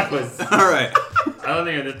 Okiza quiz. All right. I don't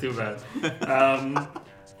think I did too bad.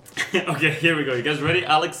 Okay, here we go. You guys ready?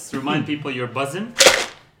 Alex, remind people you're buzzing.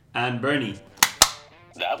 And Bernie.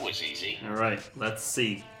 That was easy. All right, let's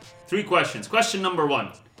see. 3 questions. Question number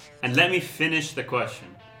 1. And let me finish the question.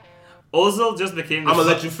 Ozil just became the I'm gonna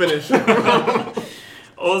let you finish.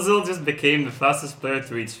 Ozil just became the fastest player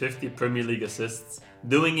to reach 50 Premier League assists,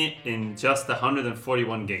 doing it in just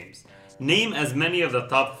 141 games. Name as many of the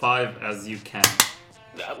top 5 as you can.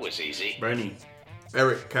 That was easy. Bernie,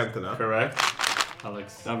 Eric Cantona, correct.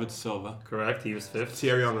 Alex, David Silva. correct. He was 5th.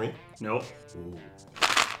 Thierry Henry, Nope.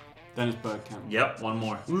 Dennis Bergkamp. Yep, one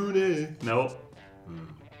more. Rooney, Nope.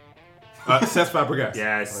 Cesc Fabregas.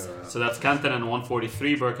 Yes. So that's Cantona in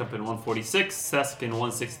 143, Bergkamp in 146, Cesc in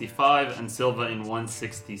 165, and Silva in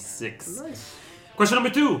 166. Nice. Question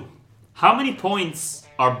number 2. How many points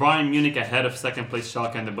are Bayern Munich ahead of second place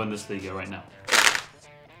Schalke in the Bundesliga right now?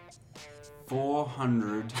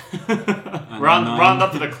 400. Round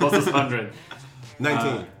up to the closest 100.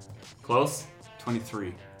 19, Close?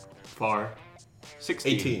 23. Far?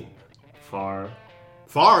 16. 18. Far?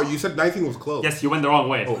 Far? You said 19 was close. Yes, you went the wrong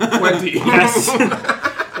way. Oh, 20. Yes.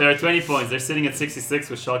 There are 20 points. They're sitting at 66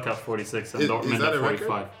 with Schalke at 46 and Is Dortmund that at a 45.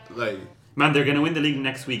 record? Like, Man, they're going to win the league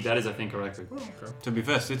next week. That is, I think, a record. okay. To be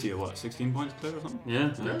fair, City are what, 16 points clear or something?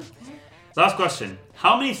 Yeah. Last question.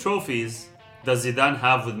 How many trophies does Zidane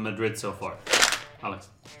have with Madrid so far? Alex?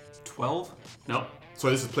 12? No. So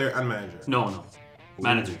this is player and manager. No.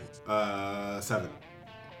 Manager. 7,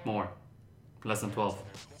 More. Less than 12.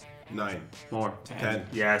 9, More. 10.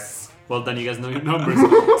 Yes. Well done, you guys know your numbers.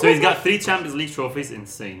 So he's got 3 Champions League trophies,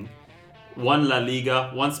 insane. 1 La Liga,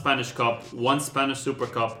 1 Spanish Cup, 1 Spanish Super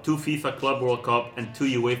Cup, 2 FIFA Club World Cup, and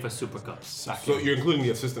 2 UEFA Super Cups. Sack So him. you're including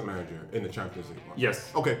the assistant manager in the Champions League one? Yes.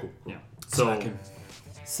 Okay, cool. Yeah. So Sack him.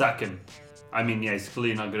 sack him. I mean, yeah, he's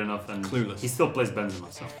clearly not good enough, and Clueless. he still plays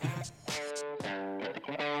Benzema. So.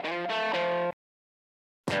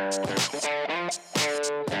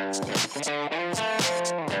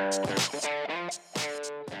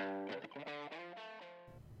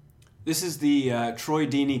 This is the Troy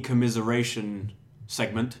Deeney commiseration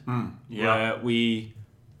segment, Yeah. where we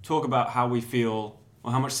talk about how we feel,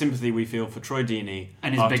 or how much sympathy we feel for Troy Deeney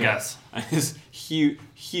And his big ass. and his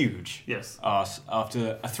huge Yes. ass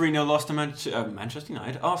after a 3-0 loss to Manchester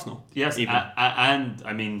United, Arsenal. Yes, even. and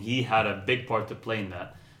I mean, he had a big part to play in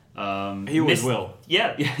that. He always missed- will.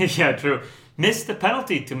 Yeah, yeah, true. Missed the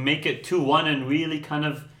penalty to make it 2-1 and really kind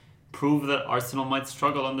of prove that Arsenal might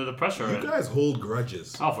struggle under the pressure. You guys hold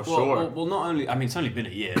grudges. Oh, for Well, sure. well, not only, I mean, it's only been a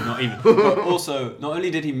year, not even. But also, not only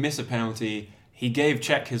did he miss a penalty, he gave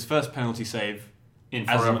Czech his first penalty save in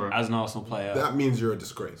as forever. an Arsenal player. That means you're a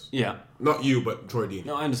disgrace. Yeah. Not you, but Troy Deeney.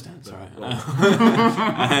 No, I understand. It's all well.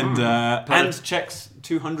 right. And Czech's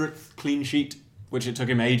 200th clean sheet, which it took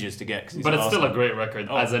him ages to get. 'cause he's But at it's still a Arsenal. great record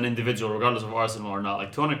Oh. as an individual, regardless of Arsenal or not.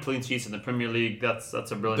 Like 200 clean sheets in the Premier League, that's a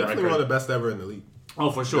brilliant Definitely record. one of the best ever in the league. Oh,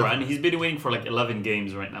 for sure. And he's been waiting for like 11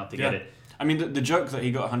 games right now to get it. I mean, the joke that he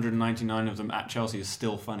got 199 of them at Chelsea is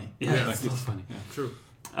still funny. Yeah, Like, it's still funny. True.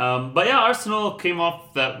 But yeah, Arsenal came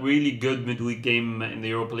off that really good midweek game in the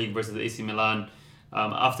Europa League versus AC Milan.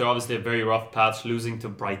 After obviously a very rough patch, losing to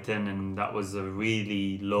Brighton, and that was a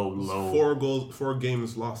really low. 4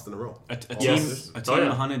 games lost in a row. A team, Yes. a team Oh,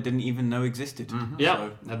 yeah. Mahana didn't even know existed. Yeah,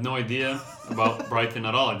 So, had no idea about Brighton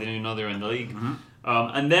at all. I didn't even know they were in the league.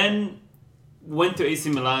 And then went to AC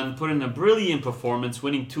Milan, put in a brilliant performance,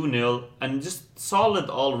 winning 2-0, and just solid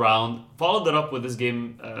all round. Followed it up with this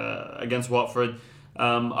game against Watford.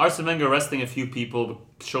 Arsene Wenger resting a few people,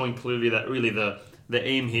 showing clearly that really the the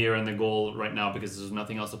aim here and the goal right now, because there's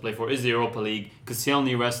nothing else to play for, is the Europa League.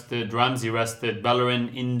 Koscielny rested, Ramsey rested, Bellerin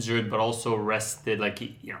injured but also rested. Like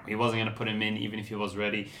he wasn't going to put him in even if he was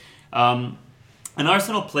ready. And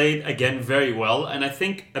Arsenal played again very well, and I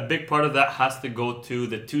think a big part of that has to go to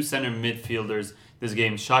the two center midfielders this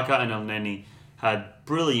game. Xhaka and Elneny had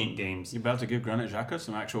brilliant games. You about to give Granit Xhaka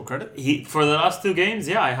some actual credit? For the last two games,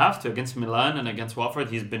 yeah, I have to. Against Milan and against Watford,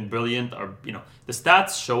 he's been brilliant. Or the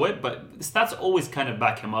stats show it, but the stats always kind of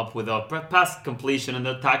back him up with a pass completion and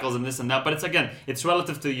the tackles and this and that. But it's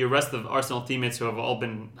relative to your rest of Arsenal teammates who have all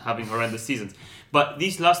been having horrendous seasons. But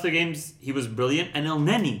these last two games, he was brilliant, and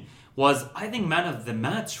Elneny was, I think, man of the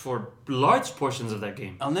match for large portions of that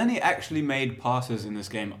game. Elneny actually made passes in this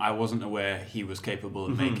game I wasn't aware he was capable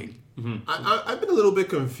of making. I've been a little bit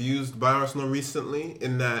confused by Arsenal recently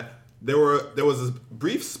in that there was a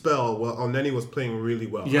brief spell where Elneny was playing really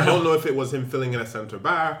well. Yeah. I don't know if it was him filling in a centre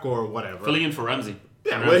back or whatever. Filling in for Ramsey.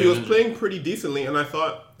 Yeah, where he was playing pretty decently, and I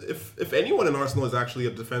thought if anyone in Arsenal is actually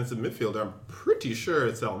a defensive midfielder, I'm pretty sure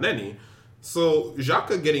it's Elneny. So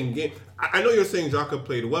Xhaka getting game. I know you're saying Xhaka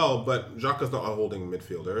played well, but Xhaka's not a holding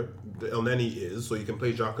midfielder. Elneny is, so you can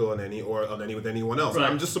play Xhaka Elneny or Elneny with anyone else. Right.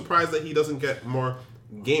 I'm just surprised that he doesn't get more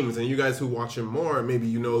games. And you guys who watch him more, maybe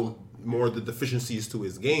you know more the deficiencies to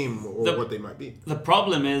his game or what they might be. The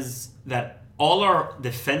problem is that all our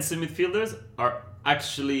defensive midfielders are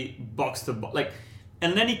actually box to box. Like,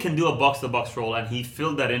 Elneny can do a box to box role, and he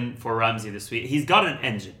filled that in for Ramsey this week. He's got an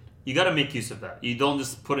engine. You got to make use of that. You don't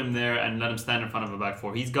just put him there and let him stand in front of a back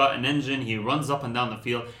four. He's got an engine. He runs up and down the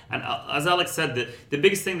field. And as Alex said, the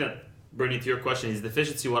biggest thing that, Bernie, to your question, is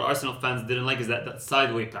deficiency. What Arsenal fans didn't like is that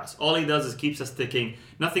sideway pass. All he does is keeps us ticking.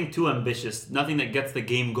 Nothing too ambitious. Nothing that gets the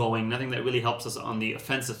game going. Nothing that really helps us on the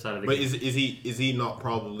offensive side of the game. But is he not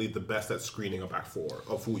probably the best at screening a back four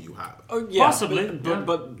of who you have? Oh, yeah, Possibly,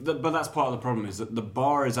 But that's part of the problem, is that the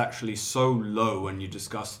bar is actually so low when you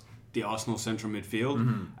discuss the Arsenal central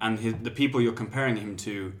midfield, and the people you're comparing him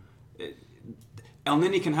to.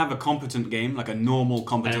 Elneny can have a competent game, like a normal,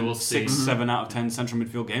 competent 6-7 out of 10 central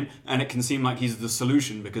midfield game, and it can seem like he's the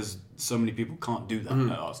solution because so many people can't do that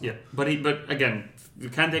at Arsenal. Yeah, but again, you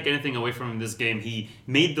can't take anything away from him this game. He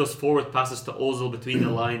made those forward passes to Ozil between the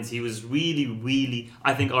lines. He was really, really,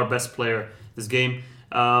 I think, our best player this game.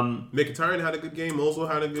 Mkhitaryan had a good game.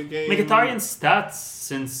 Ozil had a good game. Mkhitaryan's stats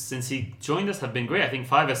since he joined us have been great. I think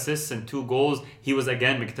 5 assists and 2 goals. He was,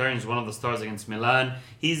 again, Mkhitaryan's one of the stars against Milan.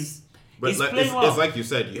 He's playing well. It's like you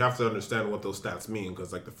said, you have to understand what those stats mean,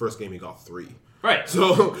 because like the first game he got 3. Right.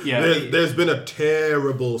 So Yeah. there's been a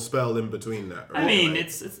terrible spell in between that. Right? I mean,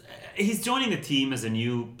 it's he's joining the team as a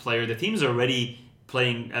new player. The team's already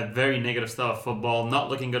playing a very negative style of football, not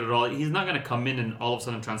looking good at all. He's not going to come in and all of a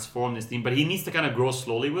sudden transform this team, but he needs to kind of grow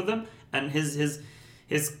slowly with them. And his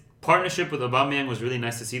partnership with Aubameyang was really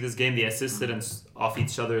nice to see this game. They assisted and off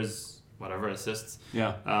each other's assists.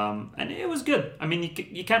 Yeah. And it was good. I mean,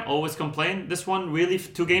 you can't always complain. This one, really,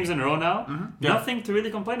 2 games in a row now, nothing to really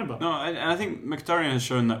complain about. No, and I think Mkhitaryan has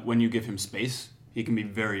shown that when you give him space, he can be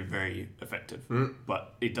very, very effective.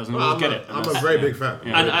 But he doesn't always get it. I'm a very big fan.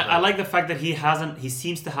 Yeah. And I like the fact that he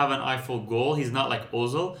seems to have an eye for goal. He's not like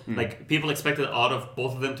Ozil. Like, people expected out of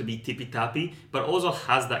both of them to be tippy-tappy, but Ozil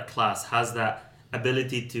has that class, has that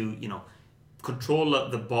ability to, control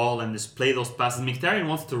the ball and just play those passes. Mkhitaryan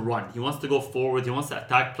wants to run. He wants to go forward. He wants to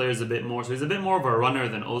attack players a bit more. So he's a bit more of a runner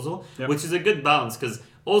than Ozil, which is a good balance because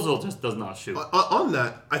Ozil just does not shoot. On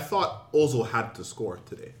that, I thought Ozil had to score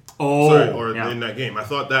today. In that game. I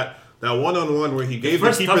thought that one-on-one where he gave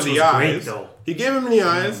the keeper the eyes. He gave him the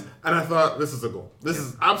eyes, and I thought, this is a goal. This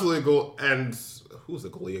is absolutely a goal. And who's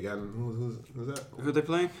the goalie again? Who's that? Who are they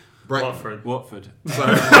playing? Brighton. Watford.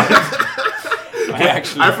 Sorry.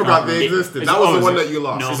 I forgot they existed. That was the one that you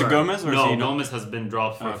lost. No, Is it Gomez or is he not? Gomez has been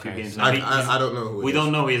dropped for a few games. I don't know who we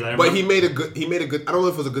don't know who he is. But he made a good. I don't know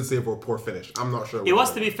if it was a good save or a poor finish. I'm not sure. It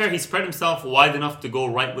was, to be fair, he spread himself wide enough to go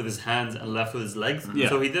right with his hands and left with his legs. Yeah.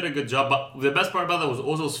 So he did a good job. But the best part about that was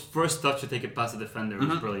Ozil's first touch to take it past the defender. It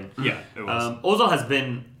was brilliant. Yeah, it was. Ozil has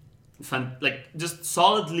been just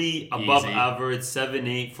solidly above Easy. average,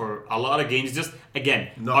 7-8 for a lot of games. Just again,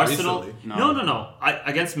 Not Arsenal. recently. No.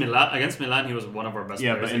 Against Milan, he was one of our best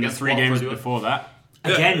Yeah, players. but in the Against 3 Watford, games he was- before that,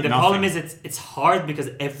 Again, the nothing. problem is it's hard because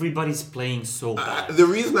everybody's playing so bad. The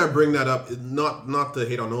reason I bring that up, not to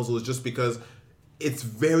hate on Ozil, is just because it's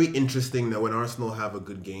very interesting that when Arsenal have a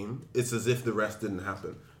good game, it's as if the rest didn't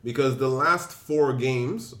happen. Because the last 4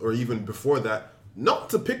 games, or even before that, not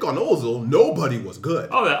to pick on Ozil, nobody was good.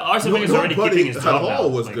 Oh, Arsene Wenger's already keeping his job at all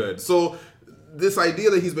now. was good. So this idea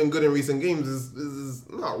that he's been good in recent games is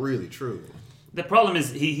not really true. The problem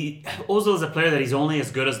is Ozil is a player that he's only as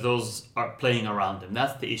good as those are playing around him.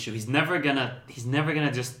 That's the issue. He's never gonna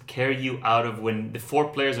just carry you out of when the 4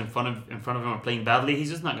 players in front of him are playing badly. He's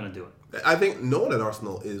just not gonna do it. I think no one at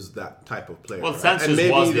Arsenal is that type of player. Well, right? Sanchez And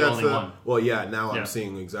maybe was the that's only one. Well, yeah. Now I'm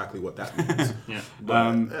seeing exactly what that means. Yeah.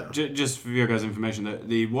 But, Just for your guys' information,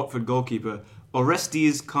 the Watford goalkeeper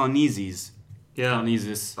Orestes Karnizis. Yeah.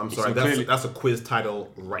 Karnizis. I'm sorry. So That's a quiz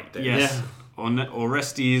title right there. Yes. Yeah.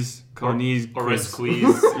 Orestes Karnizis. Or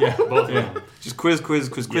squeeze. Yeah. Both of Yeah. them. Just quiz in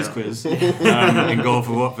goal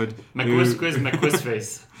for Watford. McQuiz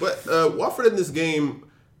face. But Watford in this game,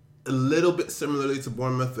 a little bit similarly to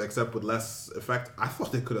Bournemouth, except with less effect. I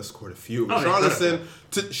thought they could have scored a few. Richarlison,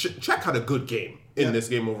 Czech had a good game in this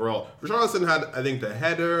game overall. Richarlison had, I think, the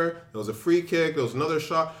header. There was a free kick. There was another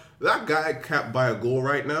shot. That guy can't buy a goal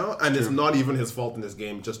right now, and it's not even his fault in this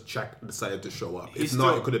game. Just Czech decided to show up. If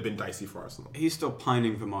not, it could have been dicey for Arsenal. He's still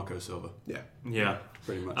pining for Marco Silva. Yeah. Yeah.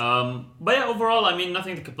 Pretty much. But yeah, overall, I mean,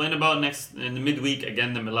 nothing to complain about. Next in the midweek,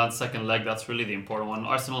 again, the Milan second leg. That's really the important one.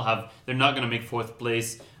 Arsenal they're not going to make 4th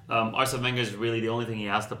place. Arsene Wenger is really the only thing he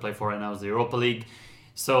has to play for right now is the Europa League.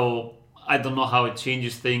 So I don't know how it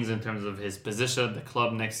changes things in terms of his position at the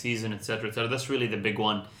club next season, etc., etc. That's really the big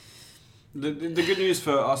one. The good news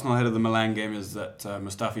for Arsenal ahead of the Milan game is that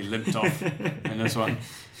Mustafi limped off in this one,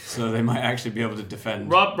 so they might actually be able to defend.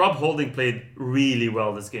 Rob Holding played really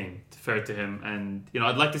well this game, fair to him, and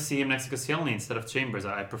I'd like to see him next to Koscielny instead of Chambers.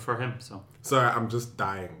 I prefer him. So Sorry, I'm just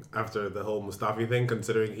dying after the whole Mustafi thing,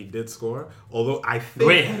 considering he did score. Although I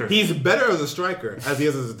think he's better as a striker as he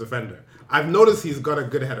is as a defender. I've noticed he's got a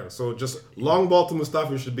good header, so just long ball to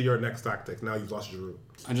Mustafi should be your next tactic. Now you've lost Giroud.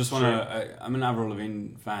 I just want to. I'm an Avril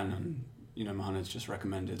Lavigne fan, and Mohaned's just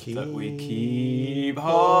recommended that we keep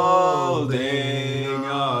holding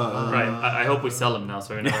on. Right, I hope we sell him now.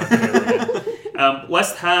 So we're not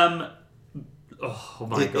West Ham. Oh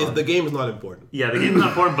my god! The game is not important. Yeah, the game is not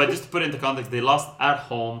important, but just to put it into context, they lost at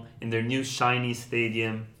home in their new shiny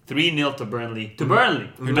stadium, 3-0 to Burnley.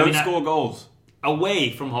 Who don't score goals. Away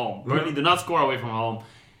from home. Burnley do not score away from home.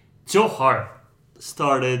 Joe Hart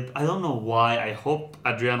started. I don't know why. I hope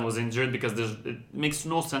Adrian was injured because it makes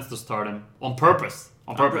no sense to start him on purpose.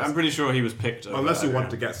 I'm pretty sure he was picked. Unless you want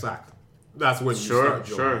to get sacked. That's when you start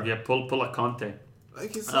Joe Hart. Yeah, pull a Conte.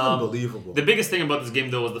 Like, it's unbelievable. The biggest thing about this game,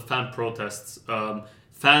 though, was the fan protests.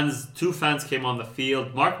 Two fans came on the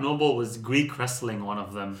field. Mark Noble was Greek wrestling one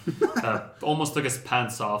of them. Almost took his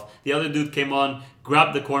pants off. The other dude came on,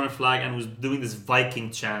 grabbed the corner flag, and was doing this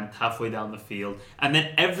Viking chant halfway down the field. And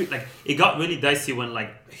then it got really dicey when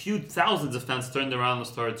huge thousands of fans turned around and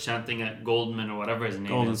started chanting at Goldman or whatever his name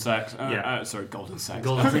Golden is. Sachs. Sorry, Golden Sachs.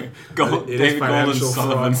 Golden. David Golden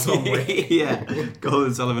Sullivan. Some way. Yeah,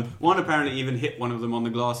 Golden Sullivan. One apparently even hit one of them on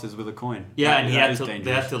the glasses with a coin. Yeah, and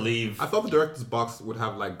they had to leave. I thought the director's box would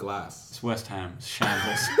have glass. It's West Ham. It's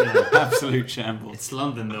shambles. Absolute shambles. It's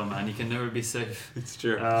London though, man. You can never be safe. It's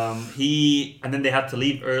true. And then they had to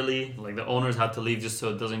leave early. The owners had to leave just so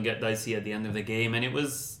it doesn't get dicey at the end of the game. And it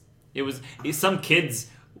was some kids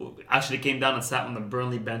actually came down and sat on the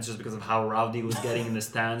Burnley benches because of how rowdy it was getting in the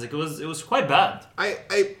stands. It was quite bad.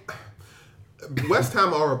 West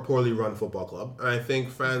Ham are a poorly run football club, and I think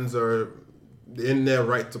fans are in their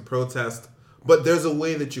right to protest. But there's a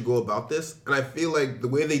way that you go about this, and I feel like the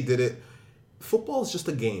way they did it, football is just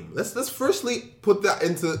a game. Let's firstly put that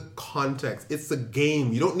into context. It's a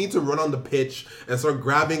game. You don't need to run on the pitch and start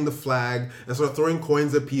grabbing the flag and start throwing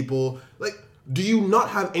coins at people. Do you not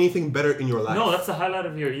have anything better in your life? No, that's the highlight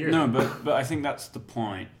of your year. No, but I think that's the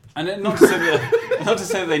point. And not to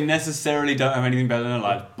say that they necessarily don't have anything better in their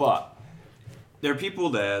lives, but there are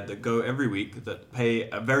people there that go every week that pay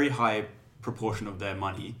a very high proportion of their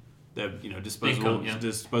money, their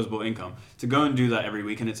disposable income, to go and do that every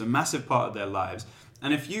week, and it's a massive part of their lives.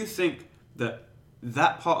 And if you think that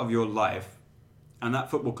part of your life and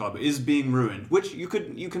that football club is being ruined, which you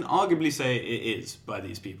can arguably say it is by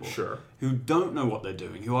these people, sure, who don't know what they're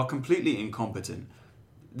doing, who are completely incompetent,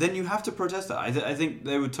 then you have to protest that. I think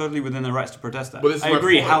they were totally within their rights to protest that. I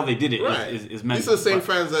agree how they did it is mental. These are the same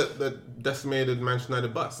fans that decimated Manchester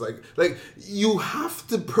United bus. Like you have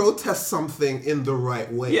to protest something in the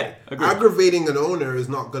right way. Yeah, agreed. Aggravating an owner is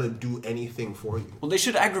not going to do anything for you. Well, they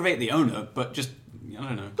should aggravate the owner, but just, I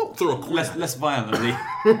don't know. Don't throw a coin. Less violently.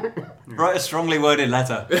 Write a strongly worded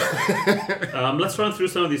letter. Let's run through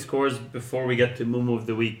some of these scores before we get to Mumu of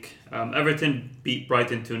the Week. Everton beat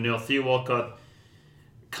Brighton 2-0. Theo Walcott,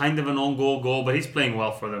 kind of an own goal, but he's playing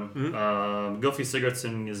well for them. Mm-hmm. Gylfi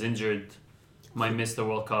Sigurdsson is injured. Might miss the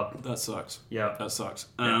World Cup. That sucks. Yeah. That sucks.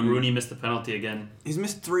 Rooney missed the penalty again. He's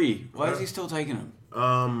missed 3. Why is he still taking them?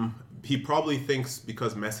 he probably thinks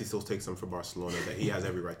because Messi still takes them for Barcelona that he has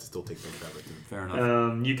every right to still take them for Everton. Fair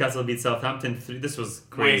enough. Newcastle beat Southampton. This was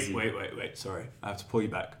crazy. Wait. Sorry. I have to pull you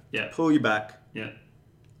back. Yeah. Pull you back. Yeah.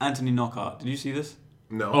 Anthony Knockaert. Did you see this?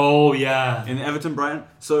 No. Oh yeah. In Everton Brighton.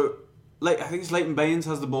 So, I think it's Leighton Baines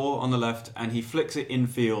has the ball on the left and he flicks it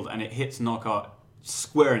infield and it hits Knockaert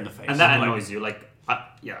square in the face. And that annoys you, it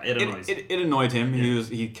annoys. It annoyed him. Yeah.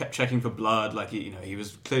 He kept checking for blood. He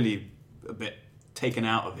was clearly a bit taken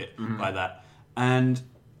out of it by that.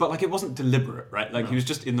 But it wasn't deliberate, right? He was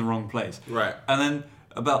just in the wrong place. Right. And then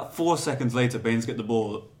about 4 seconds later, Baines gets the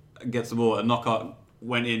ball, and Knockaert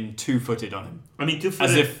went in 2-footed on him. I mean, 2-footed.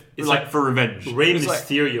 As if it's for revenge. Rey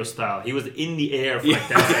Mysterio style. He was in the air for 10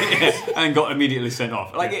 seconds and got immediately sent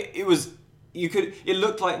off. It was. It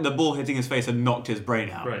looked like the ball hitting his face had knocked his brain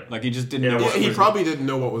out. Right. He just didn't know. He probably didn't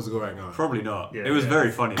know what was going on. Probably not. Yeah, it was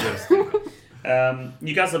very funny.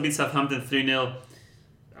 Newcastle beat Southampton 3-0.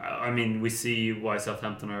 I mean, we see why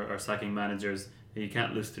Southampton are sacking managers. You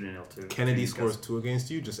can't lose 3-0 to Kennedy Newcastle. scores 2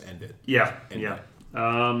 against you, just end it. Yeah, End yeah.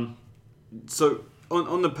 So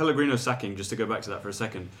on the Pellegrino sacking, just to go back to that for a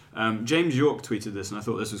second, James York tweeted this, and I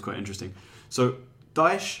thought this was quite interesting. So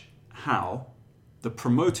Dyche, Howe, the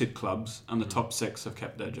promoted clubs, and the top 6 have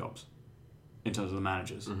kept their jobs in terms of the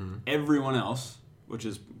managers. Everyone else, which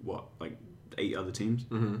is 8 other teams,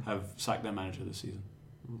 have sacked their manager this season.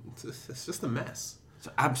 It's just a mess. It's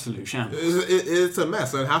an absolute shambles. It's a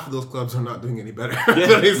mess, and half of those clubs are not doing any better.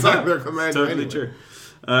 Yeah, They sack their commander totally anyway.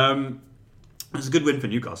 true. It's a good win for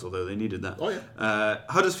Newcastle, though. They needed that. Oh, yeah.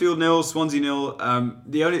 Huddersfield 0, Swansea 0.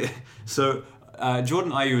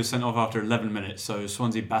 Jordan Ayew was sent off after 11 minutes, so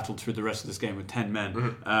Swansea battled through the rest of this game with 10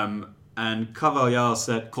 men. And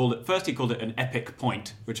Carvalhal called it an epic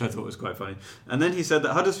point, which I thought was quite funny. And then he said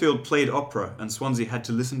that Huddersfield played opera and Swansea had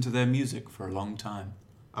to listen to their music for a long time.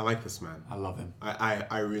 I like this man. I love him.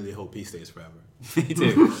 I really hope he stays forever. Me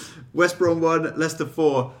too. West Brom 1, Leicester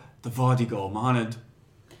 4. The Vardy goal, Mohamed.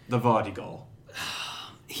 The Vardy goal.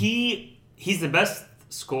 He's the best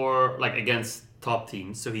scorer against top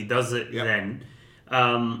teams, so he does it then.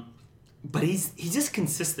 But he's just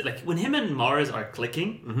consistent. When him and Mars are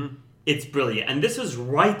clicking, it's brilliant. And this was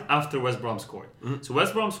right after West Brom scored. So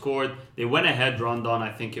West Brom scored. They went ahead, Rondon,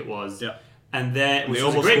 I think it was. Yeah. And then And which they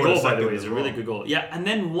was a almost great scored a goal, by the second way. It's as a really well. good goal. Yeah. And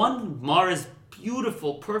then one Mars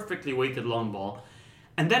beautiful, perfectly weighted long ball.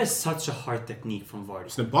 And that is such a hard technique from Vardy.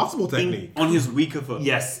 It's an impossible technique. On his weaker foot.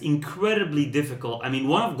 Yes, incredibly difficult. I mean,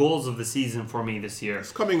 one of goals of the season for me this year.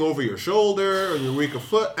 It's coming over your shoulder or your weaker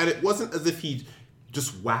foot, and it wasn't as if he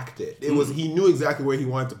just whacked it. It was he knew exactly where he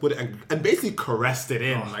wanted to put it and basically caressed it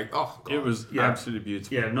in. God. It was absolutely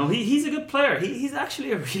beautiful. Yeah, no, he's a good player. He's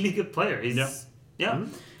actually a really good player. He's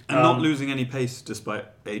And not losing any pace despite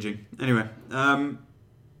aging. Anyway,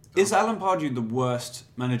 is Alan Pardew the worst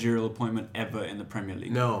managerial appointment ever in the Premier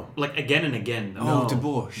League? No. Again and again. Oh, De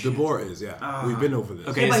Boer. De Boer is, yeah. We've been over this.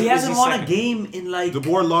 Okay. But he Is hasn't he won a second? game in De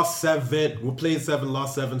Boer lost 7. We played 7,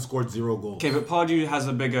 lost 7, scored 0 goals. Okay, but Pardew has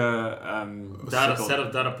a bigger set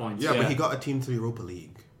of data points. Yeah, Yeah. but he got a team to the Europa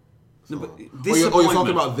League. No, but you're disappointment.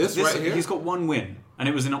 talking about this right here? He's got one win, and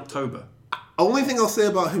it was in October. Only thing I'll say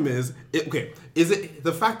about him is it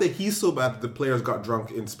the fact that he's so bad that the players got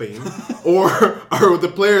drunk in Spain, or are the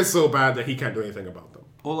players so bad that he can't do anything about them?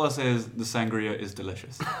 All I'll say is the sangria is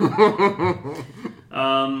delicious.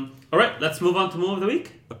 All right, let's move on to Move of the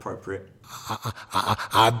Week. Appropriate.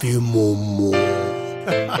 Abi Momo.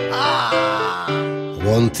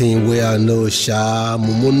 One thing where I know, Sha,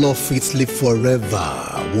 Momo no fit sleep forever.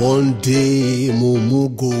 One day,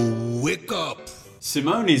 Momo go wake up.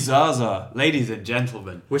 Simone Zaza, ladies and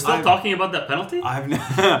gentlemen. We're still talking about that penalty?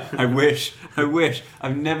 I wish.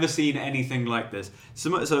 I've never seen anything like this.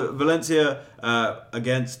 So Valencia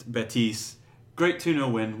against Betis. Great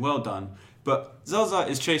 2-0 win. Well done. But Zaza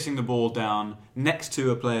is chasing the ball down next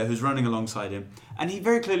to a player who's running alongside him. And he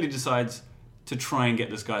very clearly decides to try and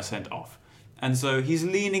get this guy sent off. And so he's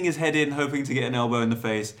leaning his head in, hoping to get an elbow in the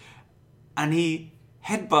face. And he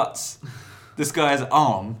headbutts this guy's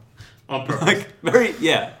arm. On purpose.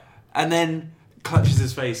 And then clutches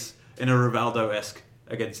his face in a Rivaldo-esque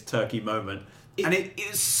against Turkey moment. And it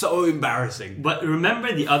is so embarrassing. But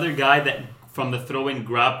remember the other guy that from the throw-in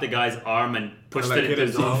grabbed the guy's arm and pushed Like it into hit his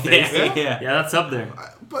his own own face? face? Yeah. Yeah, that's up there.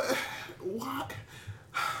 But what?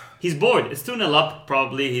 He's bored. It's 2-0 up,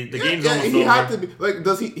 probably. The game's almost he over. had to be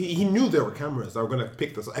he knew there were cameras that were gonna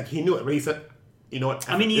pick this. He knew it, but he said, you know what?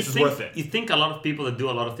 I mean, this is worth it. you think a lot of people that do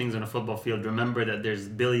a lot of things on a football field remember that there's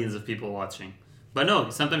billions of people watching. But no,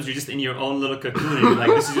 sometimes you're just in your own little cocoon and you're like,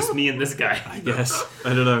 this is just me and this guy. Yes.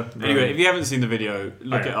 I don't know. Anyway, if you haven't seen the video,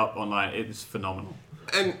 look it up online. It's phenomenal.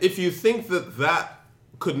 And if you think that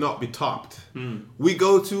could not be topped. We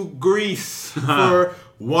go to Greece for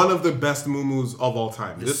one of the best muumuus of all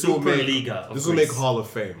time. This will make Hall of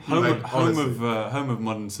Fame. Home of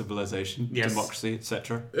modern civilization, Yes. democracy,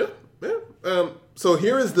 etc. Yeah. So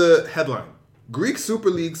here is the headline. Greek Super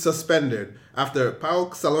League suspended after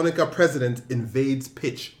PAOK Salonika president invades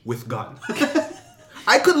pitch with gun.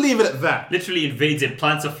 I could leave it at that. Literally invades it,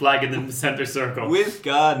 plants a flag in the center circle. With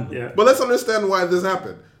gun. Yeah. But let's understand why this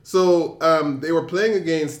happened. So they were playing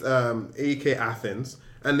against AEK Athens,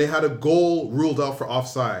 and they had a goal ruled out for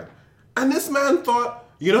offside. And this man thought,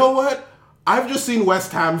 you know what? I've just seen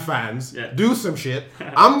West Ham fans do some shit.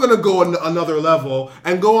 I'm going to go another level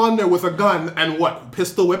and go on there with a gun and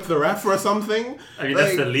pistol whip the ref or something? I mean,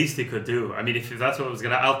 that's the least he could do. I mean, if that's what was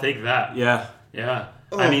going to, I'll take that. Yeah. Yeah.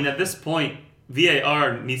 I mean, at this point,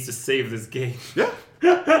 VAR needs to save this game. Yeah.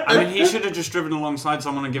 I mean, he should have just driven alongside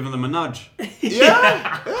someone and given them a nudge.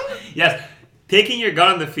 Yeah. Yes. Taking your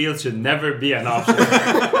gun on the field should never be an option.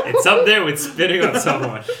 It's up there with spitting on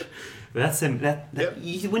someone. That's him.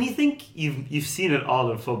 When you think you've seen it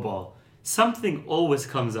all in football, something always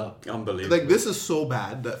comes up. Unbelievable. Like, this is so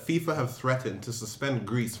bad that FIFA have threatened to suspend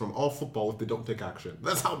Greece from all football if they don't take action.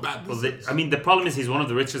 That's how bad this is. I mean, the problem is he's one of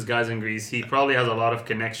the richest guys in Greece. He probably has a lot of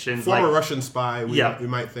connections. Former Russian spy, we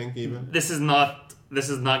might think, even. This is not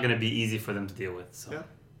going to be easy for them to deal with. So. Yeah.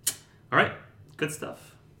 All right. Good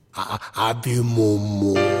stuff. I be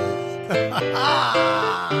Momo.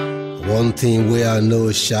 One thing where I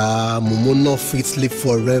know, Sha, Momo not fit sleep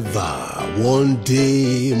forever. One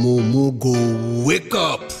day, Momo go wake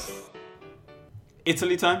up.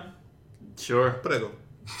 Italy time? Sure. Prego.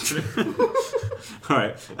 All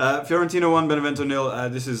right. Fiorentina 1, Benevento 0.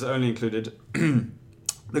 This is only included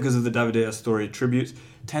because of the Davide Astori tribute.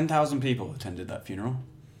 10,000 people attended that funeral.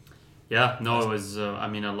 Yeah, no, it was. I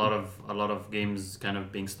mean, a lot of games kind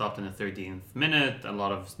of being stopped in the 13th minute. A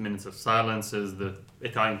lot of minutes of silences. The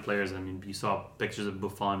Italian players. I mean, you saw pictures of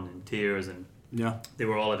Buffon in tears, and they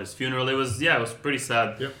were all at his funeral. It was pretty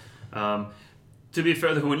sad. Yep. To be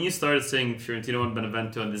fair, though, when you started saying Fiorentina and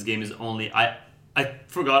Benevento, and this game is only, I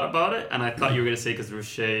forgot about it, and I thought you were going to say because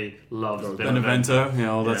Rocher loves Benevento.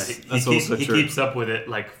 That's also true. He keeps up with it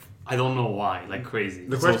like I don't know why, like crazy.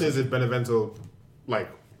 The question is if Benevento,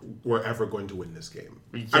 were ever going to win this game.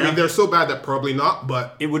 Yeah. I mean, they're so bad that probably not,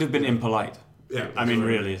 but... It would have been impolite. Yeah, I mean,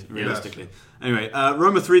 realistically. Anyway,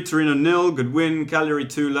 Roma 3, Torino 0, good win. Cagliari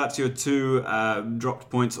 2, Lazio 2, dropped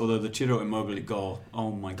points, although the Ciro Immobile goal, oh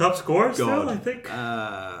my god. Top scorer still, I think?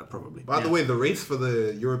 Probably. By the way, the race for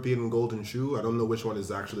the European Golden Shoe, I don't know which one is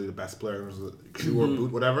actually the best player, shoe or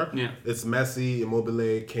boot, whatever. Yeah. It's Messi,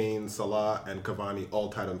 Immobile, Kane, Salah, and Cavani, all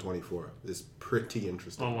tied on 24. It's pretty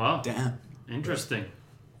interesting. Oh, wow. Damn. Interesting.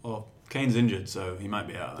 Well, Kane's injured, so he might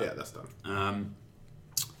be out of that. Yeah, that's done.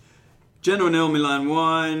 Genoa 0, Milan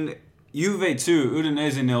 1, Juve 2,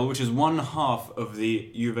 Udinese 0, which is one half of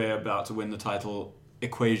the Juve about to win the title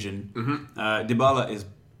equation. Dybala is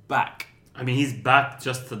back. I mean, he's back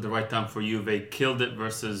just at the right time for Juve. Killed it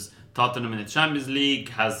versus Tottenham in the Champions League.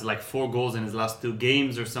 Has 4 goals in his last 2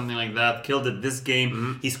 games or something like that. Killed it this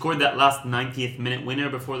game. He scored that last 90th minute winner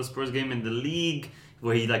before the Spurs game in the league,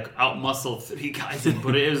 where he outmuscled 3 guys and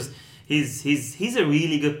put it. He's a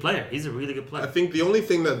really good player. He's a really good player. I think the only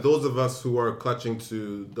thing that those of us who are clutching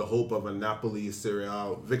to the hope of a Napoli Serie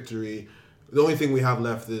A victory, the only thing we have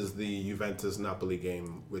left is the Juventus-Napoli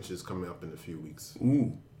game, which is coming up in a few weeks.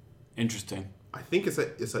 Ooh, interesting. I think it's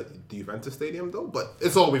at the Juventus Stadium, though, but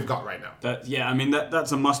it's all we've got right now.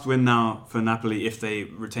 That's a must-win now for Napoli if they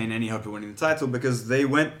retain any hope of winning the title, because they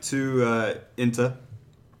went to Inter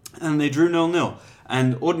and they drew 0-0.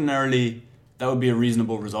 And ordinarily, that would be a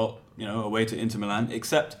reasonable result, away to Inter Milan.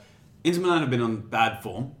 Except, Inter Milan have been on bad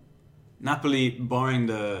form. Napoli, barring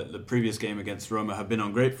the previous game against Roma, have been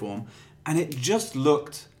on great form. And it just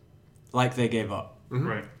looked like they gave up.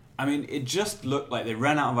 Right. I mean, it just looked like they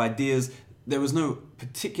ran out of ideas. There was no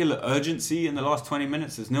particular urgency in the last 20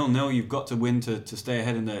 minutes. It's 0-0. You've got to win to stay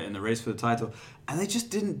ahead in the race for the title. And they just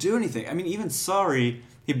didn't do anything. I mean, even Sarri,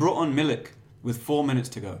 he brought on Milik with 4 minutes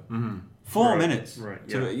to go. 4 minutes. Right.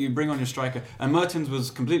 So you bring on your striker. And Mertens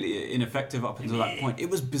was completely ineffective up until that point. It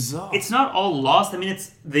was bizarre. It's not all lost. I mean,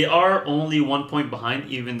 they are only 1 point behind,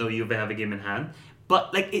 even though Juve have a game in hand.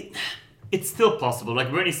 But it's still possible. Like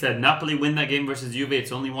Bernie said, Napoli win that game versus Juve.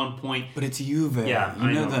 It's only 1 point. But it's Juve. Yeah,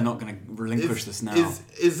 I know they're not going to relinquish this now.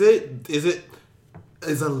 Is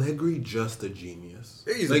Allegri just a genius?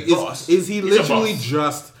 He's a boss. Is he He's a literally boss.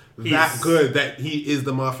 just that good that he is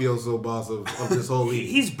the mafioso boss of this whole league?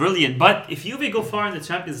 He's brilliant. But if Juve go far in the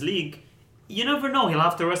Champions League, you never know. He'll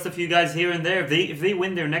have to rest a few guys here and there. If they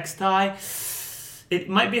win their next tie, it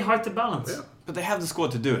might be hard to balance. Yeah. But they have the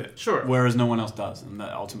squad to do it. Sure. Whereas no one else does, and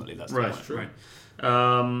ultimately that's the Right, point.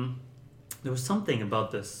 right. There was something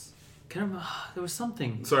about this. Can't remember. There was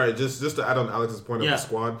something. Sorry, just to add on Alex's point of Yeah. the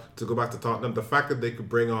squad, to go back to Tottenham, the fact that they could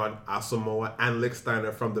bring on Asamoah and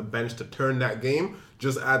Lichtsteiner from the bench to turn that game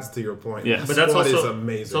just adds to your point. Yes. The But that's squad also is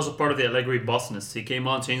amazing. It's also part of the Allegri bossness. He came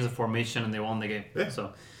on, changed the formation, and they won the game. Yeah.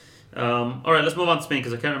 So, all right, let's move on to Spain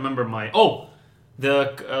because I can't remember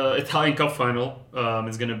the Italian Cup final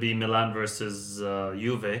is going to be Milan versus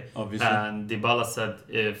Juve. Obviously. And Dybala said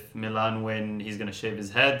if Milan win, he's going to shave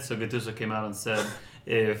his head. So Gattuso came out and said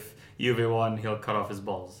if Juve won, he'll cut off his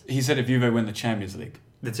balls. He said if Juve win the Champions League.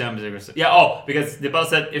 The Champions League. Yeah, because Dybala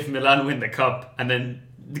said if Milan win the cup, and then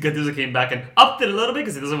Gattuso came back and upped it a little bit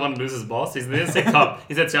because he doesn't want to lose his balls. He didn't say cup,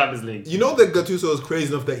 he said Champions League. You know that Gattuso is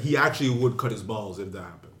crazy enough that he actually would cut his balls if that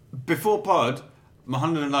happened. Before pod,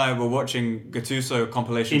 Mohammed and I were watching Gattuso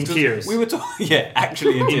compilations. In 'cause tears. We were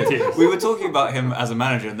actually in tears. tears. We were talking about him as a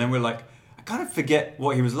manager, and then we're like, I kind of forget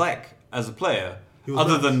what he was like as a player, was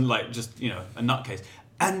other nuts. than like just a nutcase.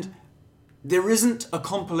 And there isn't a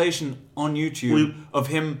compilation on YouTube of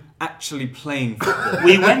him actually playing football.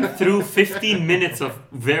 We went through 15 minutes of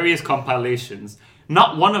various compilations.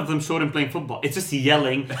 Not one of them showed him playing football. It's just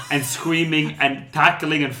yelling and screaming and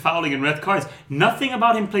tackling and fouling and red cards. Nothing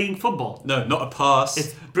about him playing football. No, not a pass.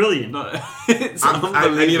 It's brilliant. It's I need a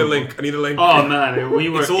unbelievable. link. I need a link. Oh man, we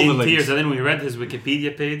were It's all the in links. tears. And then we read his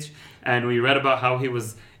Wikipedia page and we read about how he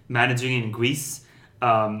was managing in Greece.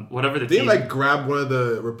 Whatever the Did he team. like grab one of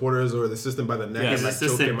the reporters or the assistant by the neck Yeah, and his like choke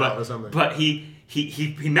assistant, him out or something? but he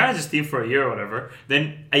managed his team for a year or whatever.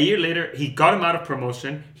 Then a year later, he got him out of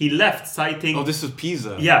promotion. He left citing Oh, this was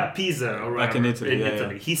Pisa. yeah Pisa or Back whatever, in Italy,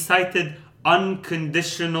 yeah. He cited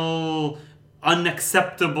unconditional,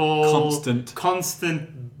 unacceptable, constant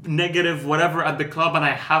negative whatever at the club, and I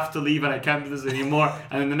have to leave and I can't do this anymore.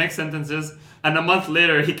 And then the next sentence is, and a month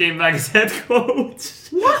later he came back as head coach.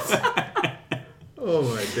 Oh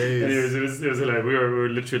my days. And it was hilarious. We were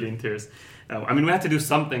literally in tears. I mean, we had to do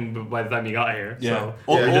something by the time he got here. Yeah. So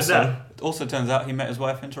we did Also, that. it also turns out he met his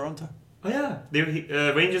wife in Toronto. Oh yeah,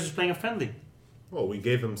 Rangers was playing a friendly. Oh, we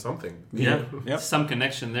gave him something. Yeah, Yep. some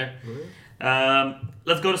connection there.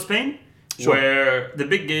 Let's go to Spain, Sure. where the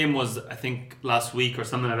big game was, I think, last week or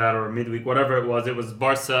something like that, or midweek, whatever it was. It was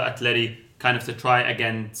Barca Atleti, kind of to try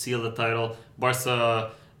again seal the title.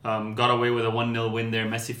 Barca got away with a 1-0 win there,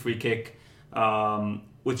 Messi free kick,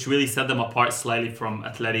 which really set them apart slightly from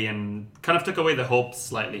Atleti and kind of took away the hope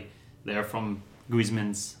slightly there from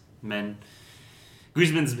Griezmann's men.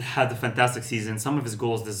 Griezmann's had a fantastic season. Some of his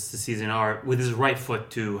goals this season are, with his right foot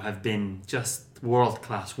too, have been just world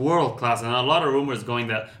class. And a lot of rumors going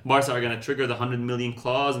that Barca are going to trigger the 100 million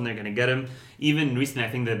clause and they're going to get him. Even recently, I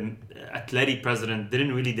think the Atleti president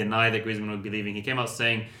didn't really deny that Griezmann would be leaving. He came out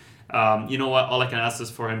saying, you know what, all I can ask is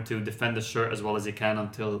for him to defend the shirt as well as he can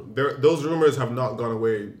until... Those rumors have not gone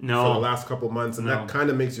away No. for the last couple months, and No. that kind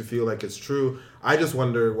of makes you feel like it's true. I just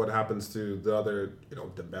wonder what happens to the other,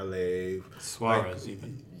 Dembele, Suarez,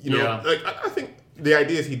 even. Yeah. I think the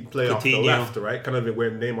idea is he'd play off the Coutinho. left, right? Kind of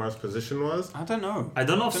where Neymar's position was. I don't know. I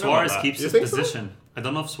don't know if Don't know about Suarez that. keeps You his think so? position. I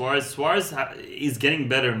don't know if Suarez is getting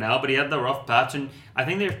better now, but he had the rough patch, and I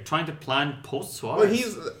think they're trying to plan post Suarez. Well,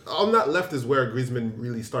 he's on that left is where Griezmann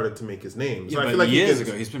really started to make his name. So Yeah, I but feel like years he can,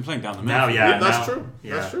 ago, he's been playing down the middle. now, yeah, that's now- true.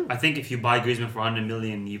 Yeah. That's true. I think if you buy Griezmann for 100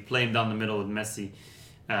 million, you play him down the middle with Messi,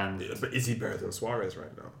 and But is he better than Suarez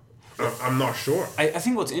right now? I'm not sure. I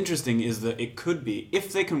think what's interesting is that it could be,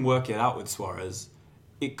 if they can work it out with Suarez,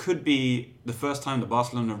 it could be the first time that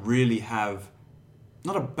Barcelona really have,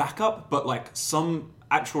 not a backup, but like some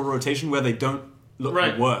actual rotation where they don't look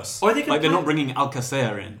Right. worse. Or they can like they're play- not bringing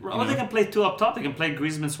Alcacer in. you or know? they can play two up top. They can play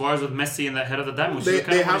Griezmann, Suarez with Messi in the head of the diamond, which They, is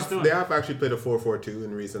kind they of what he's have doing. they have actually played a 4-4-2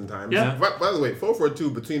 in recent times. Yeah. By the way,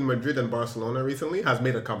 4-4-2 between Madrid and Barcelona recently has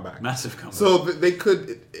made a comeback. Massive comeback. So they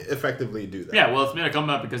could effectively do that. Yeah, well, it's made a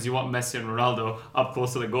comeback because you want Messi and Ronaldo up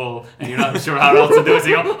close to the goal, and you're not sure how else to do it. So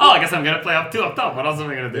you go, I guess I'm going to play up two up top. What else am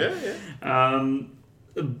I going to do? Yeah.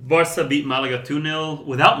 Barca beat Malaga 2-0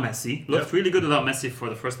 without Messi. Looked really good without Messi for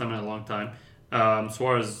the first time in a long time.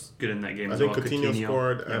 Suarez good in that game I as think well. Coutinho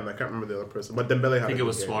scored, and I can't remember the other person, but Dembele had I think a it good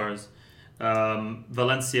was game. Suarez.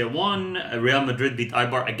 Valencia won. Real Madrid beat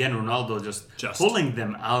Eibar. Again, Ronaldo just pulling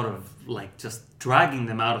them out of, just dragging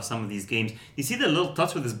them out of some of these games. You see the little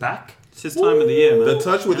touch with his back? It's his time of the year, man. The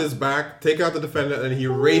touch with his back, take out the defender, and he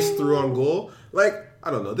raced through on goal. I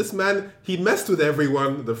don't know. This man, he messed with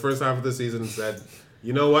everyone the first half of the season and said,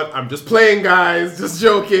 you know what? I'm just playing, guys. Just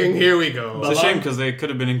joking. Here we go. It's a shame because they could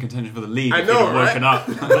have been in contention for the league I if know, he'd have woken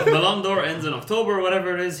right? up. Ballon d'Or ends in October or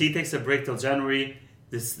whatever it is. He takes a break till January.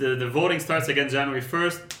 The voting starts again January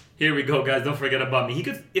 1st. Here we go, guys. Don't forget about me. He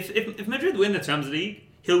could if Madrid win the Champions League,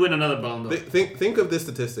 he'll win another Ballon d'Or. Think of this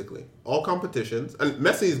statistically. All competitions, and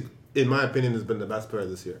Messi, in my opinion, has been the best player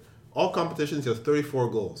this year. All competitions, he has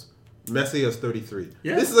 34 goals. Messi has 33.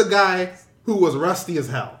 Yeah. This is a guy who was rusty as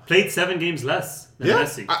hell. Played 7 games less than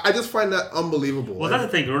Messi. I just find that unbelievable. Well, that's the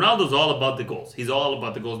thing. Ronaldo's all about the goals. He's all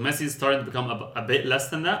about the goals. Messi's starting to become a bit less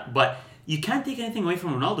than that, but you can't take anything away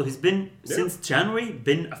from Ronaldo. He's been, since January,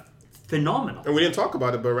 been phenomenal. And we didn't talk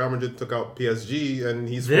about it, but Real Madrid took out PSG, and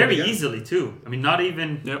he's very easily too. I mean, not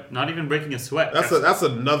even breaking a sweat. That's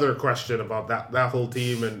another question about that whole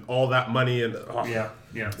team and all that money and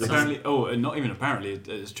Apparently, not even apparently,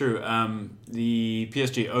 it's true. The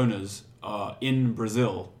PSG owners are in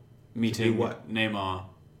Brazil meeting Neymar,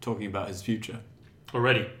 talking about his future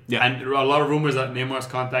already. Yeah, and there are a lot of rumors that Neymar's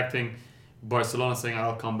contacting Barcelona, saying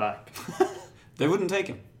I'll come back. They wouldn't take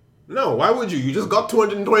him. No, why would you? You just got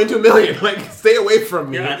 222 million. Like, stay away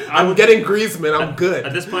from me. Yeah, I'm getting Griezmann. I'm good.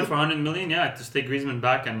 At this point, for 100 million, just take Griezmann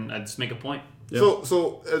back and just make a point. Yep.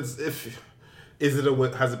 So has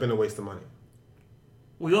it been a waste of money?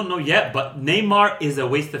 We don't know yet, but Neymar is a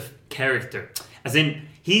waste of character. As in,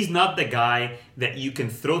 he's not the guy that you can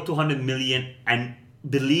throw 200 million and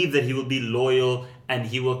believe that he will be loyal and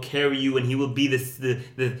he will carry you and he will be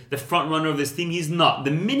the front runner of this team. He's not.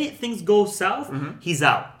 The minute things go south, he's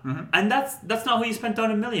out. And that's not who you spent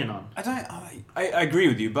 200 million on. I agree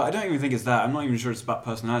with you, but I don't even think it's that. I'm not even sure it's about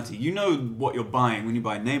personality. You know what you're buying when you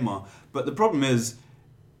buy Neymar, but the problem is,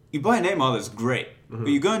 you buy Neymar, that's great, but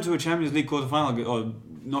you go into a Champions League quarterfinal or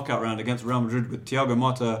knockout round against Real Madrid with Thiago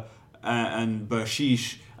Motta and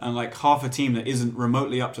Bershish and like half a team that isn't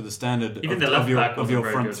remotely up to the standard of your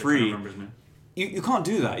front three. You can't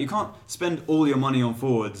do that. You can't spend all your money on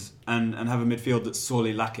forwards and have a midfield that's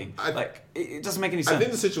sorely lacking. It doesn't make any sense. I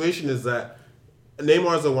think the situation is that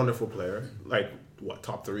Neymar is a wonderful player. Like,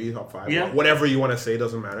 top 3, top 5, whatever you want to say,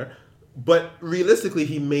 doesn't matter. But realistically,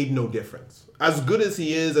 he made no difference. As good as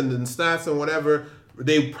he is and in stats and whatever,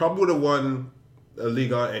 they probably would have won a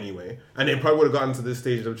Liga anyway. And they probably would have gotten to this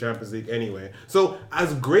stage of the Champions League anyway. So,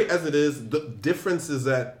 as great as it is, the difference is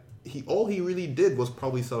that all he really did was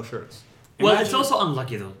probably sell shirts. Well, it's also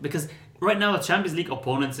unlucky though, because right now the Champions League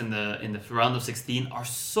opponents in the round of 16 are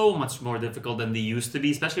so much more difficult than they used to be,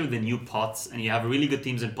 especially with the new pots, and you have really good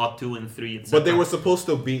teams in pot 2 and 3. Etc. But they were supposed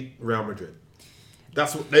to beat Real Madrid.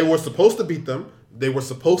 They were supposed to beat them. They were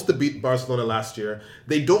supposed to beat Barcelona last year.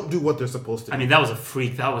 They don't do what they're supposed to do. I mean, that was a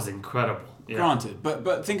freak. That was incredible. Yeah. Granted,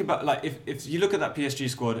 but think about, like, if you look at that PSG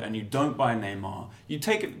squad and you don't buy Neymar, you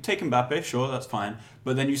take Mbappe, sure, that's fine,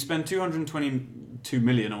 but then you spend 222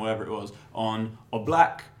 million or whatever it was on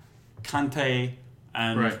Oblak, Kante,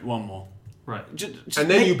 and one more. Right. And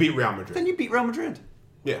then you beat Real Madrid. Then you beat Real Madrid.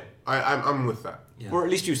 Yeah, I'm with that. Yeah. Or at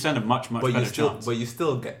least you stand a much better chance. But you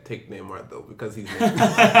still take Neymar though, because he's like,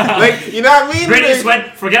 you know what I mean? Brady just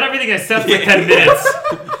went, forget everything I said for 10 minutes.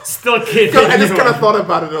 Still kidding. I just kind of thought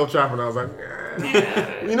about it in Old Trafford. I was like,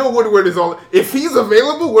 you know, Woodward is all. If he's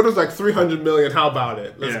available, Woodward's like 300 million. How about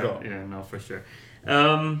it? Let's go. Yeah, no, for sure.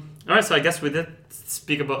 All right, so I guess we did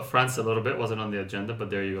speak about France a little bit. Wasn't on the agenda,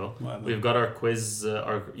 but there you go. Well, we've got our quiz,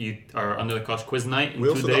 our Under the Couch quiz night in 2 days. We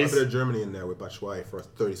also got a bit of Germany in there with Batshuayi for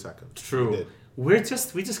 30 seconds. True. We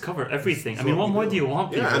just cover everything. I mean, what more do you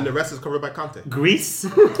want, people? Yeah, and the rest is covered by Conte. Greece?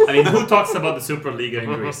 I mean, who talks about the Super League in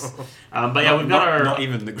Greece? But yeah, we've got our... Not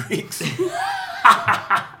even the Greeks.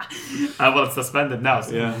 Well, it's suspended now.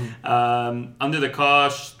 So. Yeah. Under the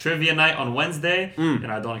Couch trivia night on Wednesday. And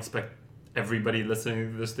I don't expect everybody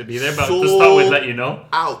listening to this to be there, but to start with, let you know.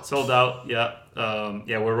 Sold out, yeah.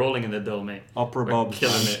 We're rolling in the dough, mate. Opera Bob.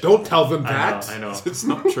 Killing it. Don't tell them that. I know. It's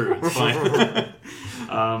not true. It's fine.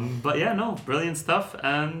 But yeah, no, brilliant stuff,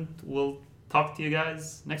 and we'll talk to you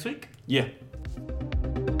guys next week. Yeah.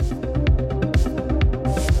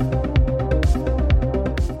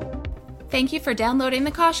 Thank you for downloading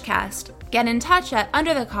the Koshcast. Get in touch at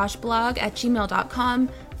underthekoshblog@gmail.com.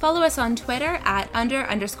 Follow us on Twitter at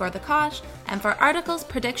 @under_thekosh. And for articles,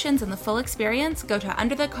 predictions, and the full experience, go to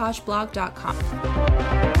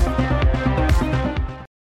underthekoshblog.com.